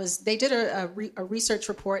they did a research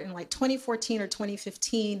report in 2014 or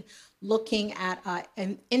 2015 looking at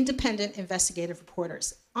independent investigative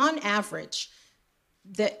reporters. On average,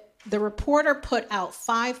 the reporter put out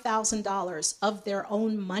 $5,000 of their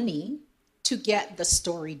own money to get the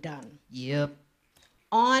story done. Yep.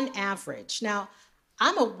 On average. Now,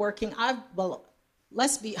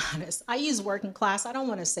 let's be honest. I use working class. I don't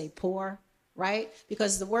want to say poor, right?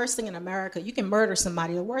 Because the worst thing in America, you can murder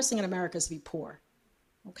somebody. The worst thing in America is to be poor.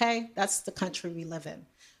 Okay? That's the country we live in.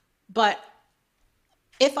 But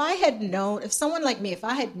if someone like me, if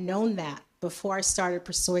I had known that before I started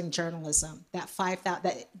pursuing journalism,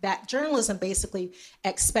 that journalism basically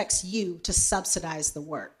expects you to subsidize the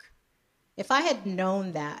work. If I had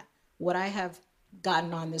known that, would I have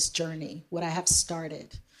gotten on this journey? Would I have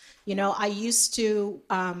started? I used to,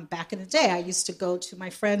 back in the day, I used to go to my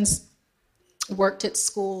friends, worked at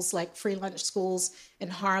schools like free lunch schools in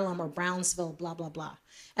Harlem or Brownsville, blah, blah, blah.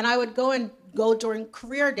 And I would go during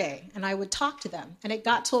career day and I would talk to them. And it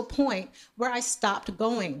got to a point where I stopped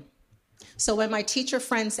going. So when my teacher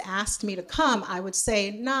friends asked me to come, I would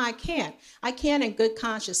say, nah, I can't. I can't in good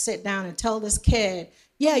conscience sit down and tell this kid,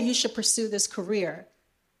 yeah, you should pursue this career.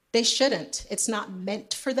 They shouldn't. It's not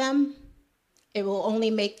meant for them. It will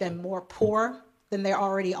only make them more poor than they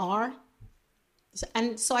already are.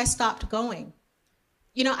 And so I stopped going.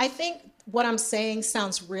 I think what I'm saying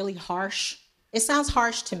sounds really harsh. It sounds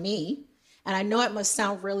harsh to me, and I know it must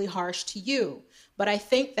sound really harsh to you, but I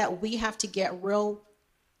think that we have to get real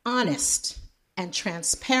honest and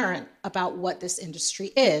transparent about what this industry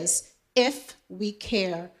is if we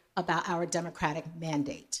care about our democratic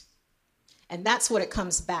mandate. And that's what it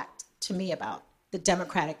comes back to me about, the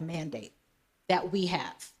democratic mandate that we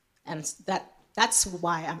have. And that's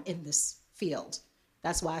why I'm in this field.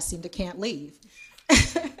 That's why I seem to can't leave.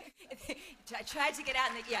 I tried to get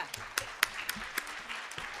out in yeah.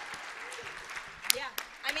 Yeah,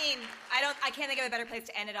 I mean, I can't think of a better place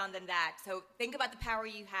to end it on than that. So think about the power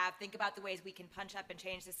you have. Think about the ways we can punch up and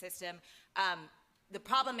change the system. The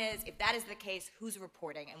problem is, if that is the case, who's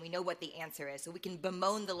reporting? And we know what the answer is. So we can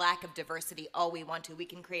bemoan the lack of diversity all we want to. We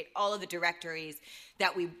can create all of the directories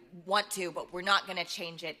that we want to, but we're not going to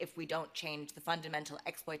change it if we don't change the fundamental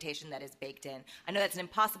exploitation that is baked in. I know that's an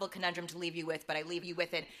impossible conundrum to leave you with, but I leave you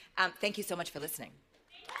with it. Thank you so much for listening.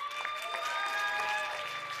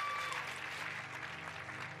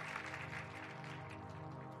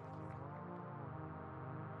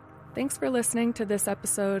 Thanks for listening to this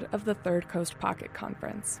episode of the Third Coast Pocket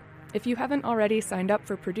Conference. If you haven't already signed up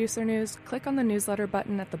for producer news, click on the newsletter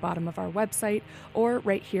button at the bottom of our website or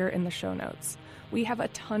right here in the show notes. We have a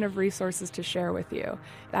ton of resources to share with you.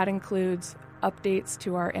 That includes updates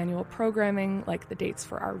to our annual programming, like the dates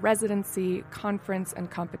for our residency, conference, and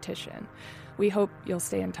competition. We hope you'll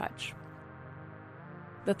stay in touch.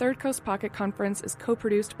 The Third Coast Pocket Conference is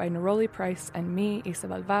co-produced by Neroli Price and me,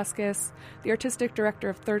 Isabel Vasquez. The artistic director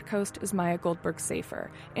of Third Coast is Maya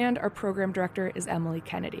Goldberg-Safer, and our program director is Emily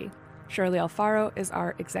Kennedy. Shirley Alfaro is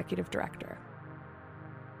our executive director.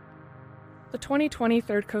 The 2020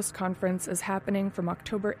 Third Coast Conference is happening from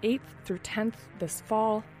October 8th through 10th this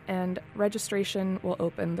fall, and registration will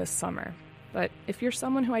open this summer. But if you're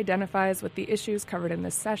someone who identifies with the issues covered in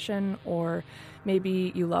this session, or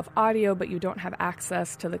maybe you love audio but you don't have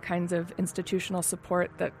access to the kinds of institutional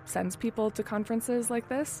support that sends people to conferences like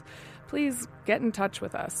this, please get in touch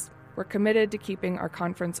with us. We're committed to keeping our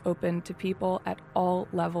conference open to people at all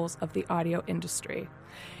levels of the audio industry.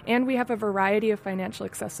 And we have a variety of financial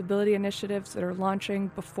accessibility initiatives that are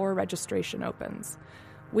launching before registration opens.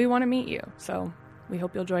 We want to meet you, so we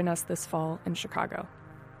hope you'll join us this fall in Chicago.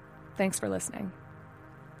 Thanks for listening.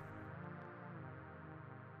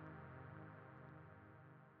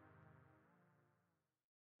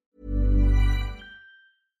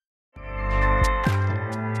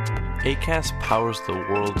 Acast powers the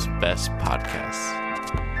world's best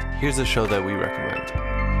podcasts. Here's a show that we recommend.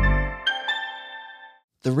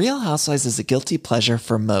 The Real Housewives is a guilty pleasure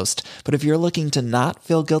for most, but if you're looking to not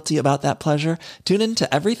feel guilty about that pleasure, tune in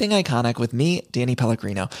to Everything Iconic with me, Danny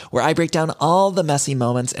Pellegrino, where I break down all the messy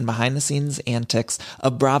moments and behind-the-scenes antics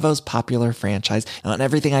of Bravo's popular franchise. And on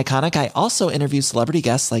Everything Iconic, I also interview celebrity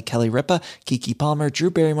guests like Kelly Ripa, Keke Palmer,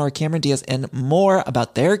 Drew Barrymore, Cameron Diaz, and more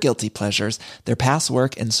about their guilty pleasures, their past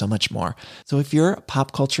work, and so much more. So if you're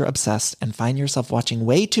pop culture obsessed and find yourself watching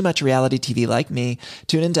way too much reality TV like me,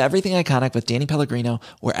 tune in to Everything Iconic with Danny Pellegrino,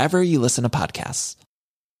 wherever you listen to podcasts.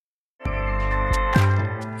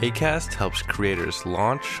 Acast helps creators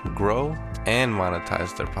launch, grow, and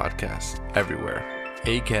monetize their podcasts everywhere.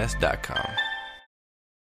 Acast.com.